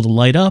be able to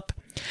light up,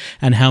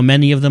 and how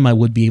many of them I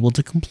would be able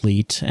to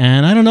complete.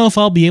 And I don't know if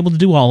I'll be able to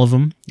do all of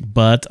them,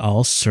 but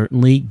I'll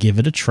certainly give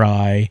it a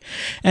try.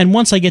 And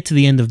once I get to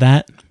the end of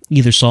that,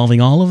 either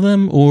solving all of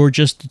them or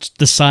just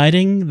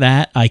deciding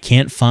that I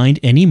can't find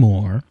any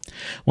more,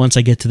 once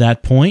I get to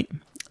that point,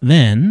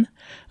 then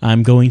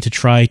I'm going to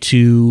try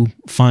to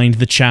find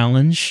the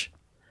challenge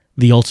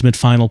the ultimate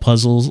final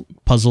puzzle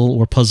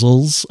or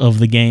puzzles of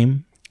the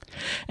game,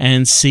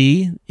 and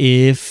see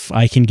if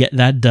I can get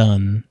that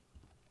done.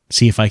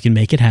 See if I can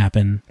make it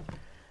happen.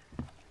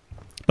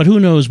 But who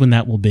knows when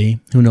that will be?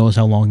 Who knows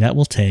how long that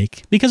will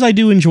take? Because I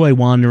do enjoy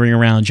wandering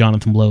around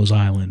Jonathan Blow's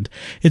Island.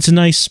 It's a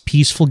nice,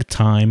 peaceful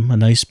time, a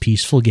nice,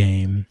 peaceful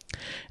game.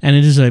 And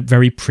it is a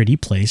very pretty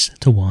place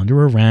to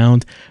wander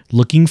around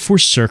looking for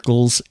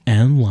circles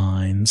and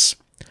lines.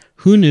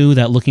 Who knew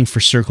that looking for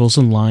circles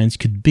and lines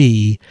could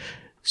be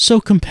so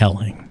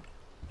compelling?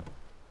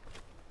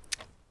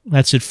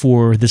 That's it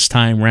for this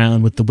time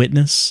round with The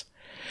Witness.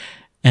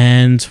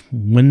 And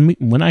when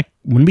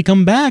we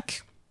come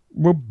back,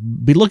 we'll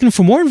be looking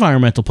for more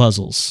environmental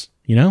puzzles.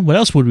 You know, what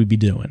else would we be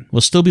doing?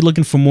 We'll still be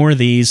looking for more of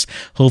these.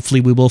 Hopefully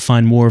we will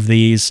find more of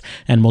these,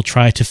 and we'll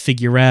try to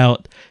figure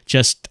out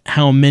just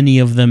how many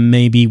of them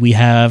maybe we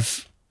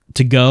have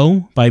to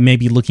go by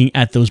maybe looking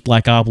at those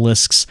black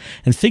obelisks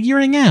and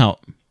figuring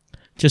out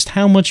just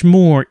how much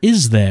more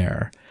is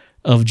there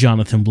of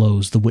Jonathan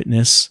Blow's The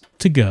Witness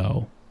to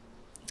go.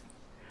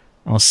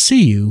 I'll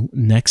see you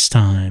next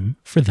time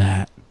for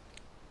that.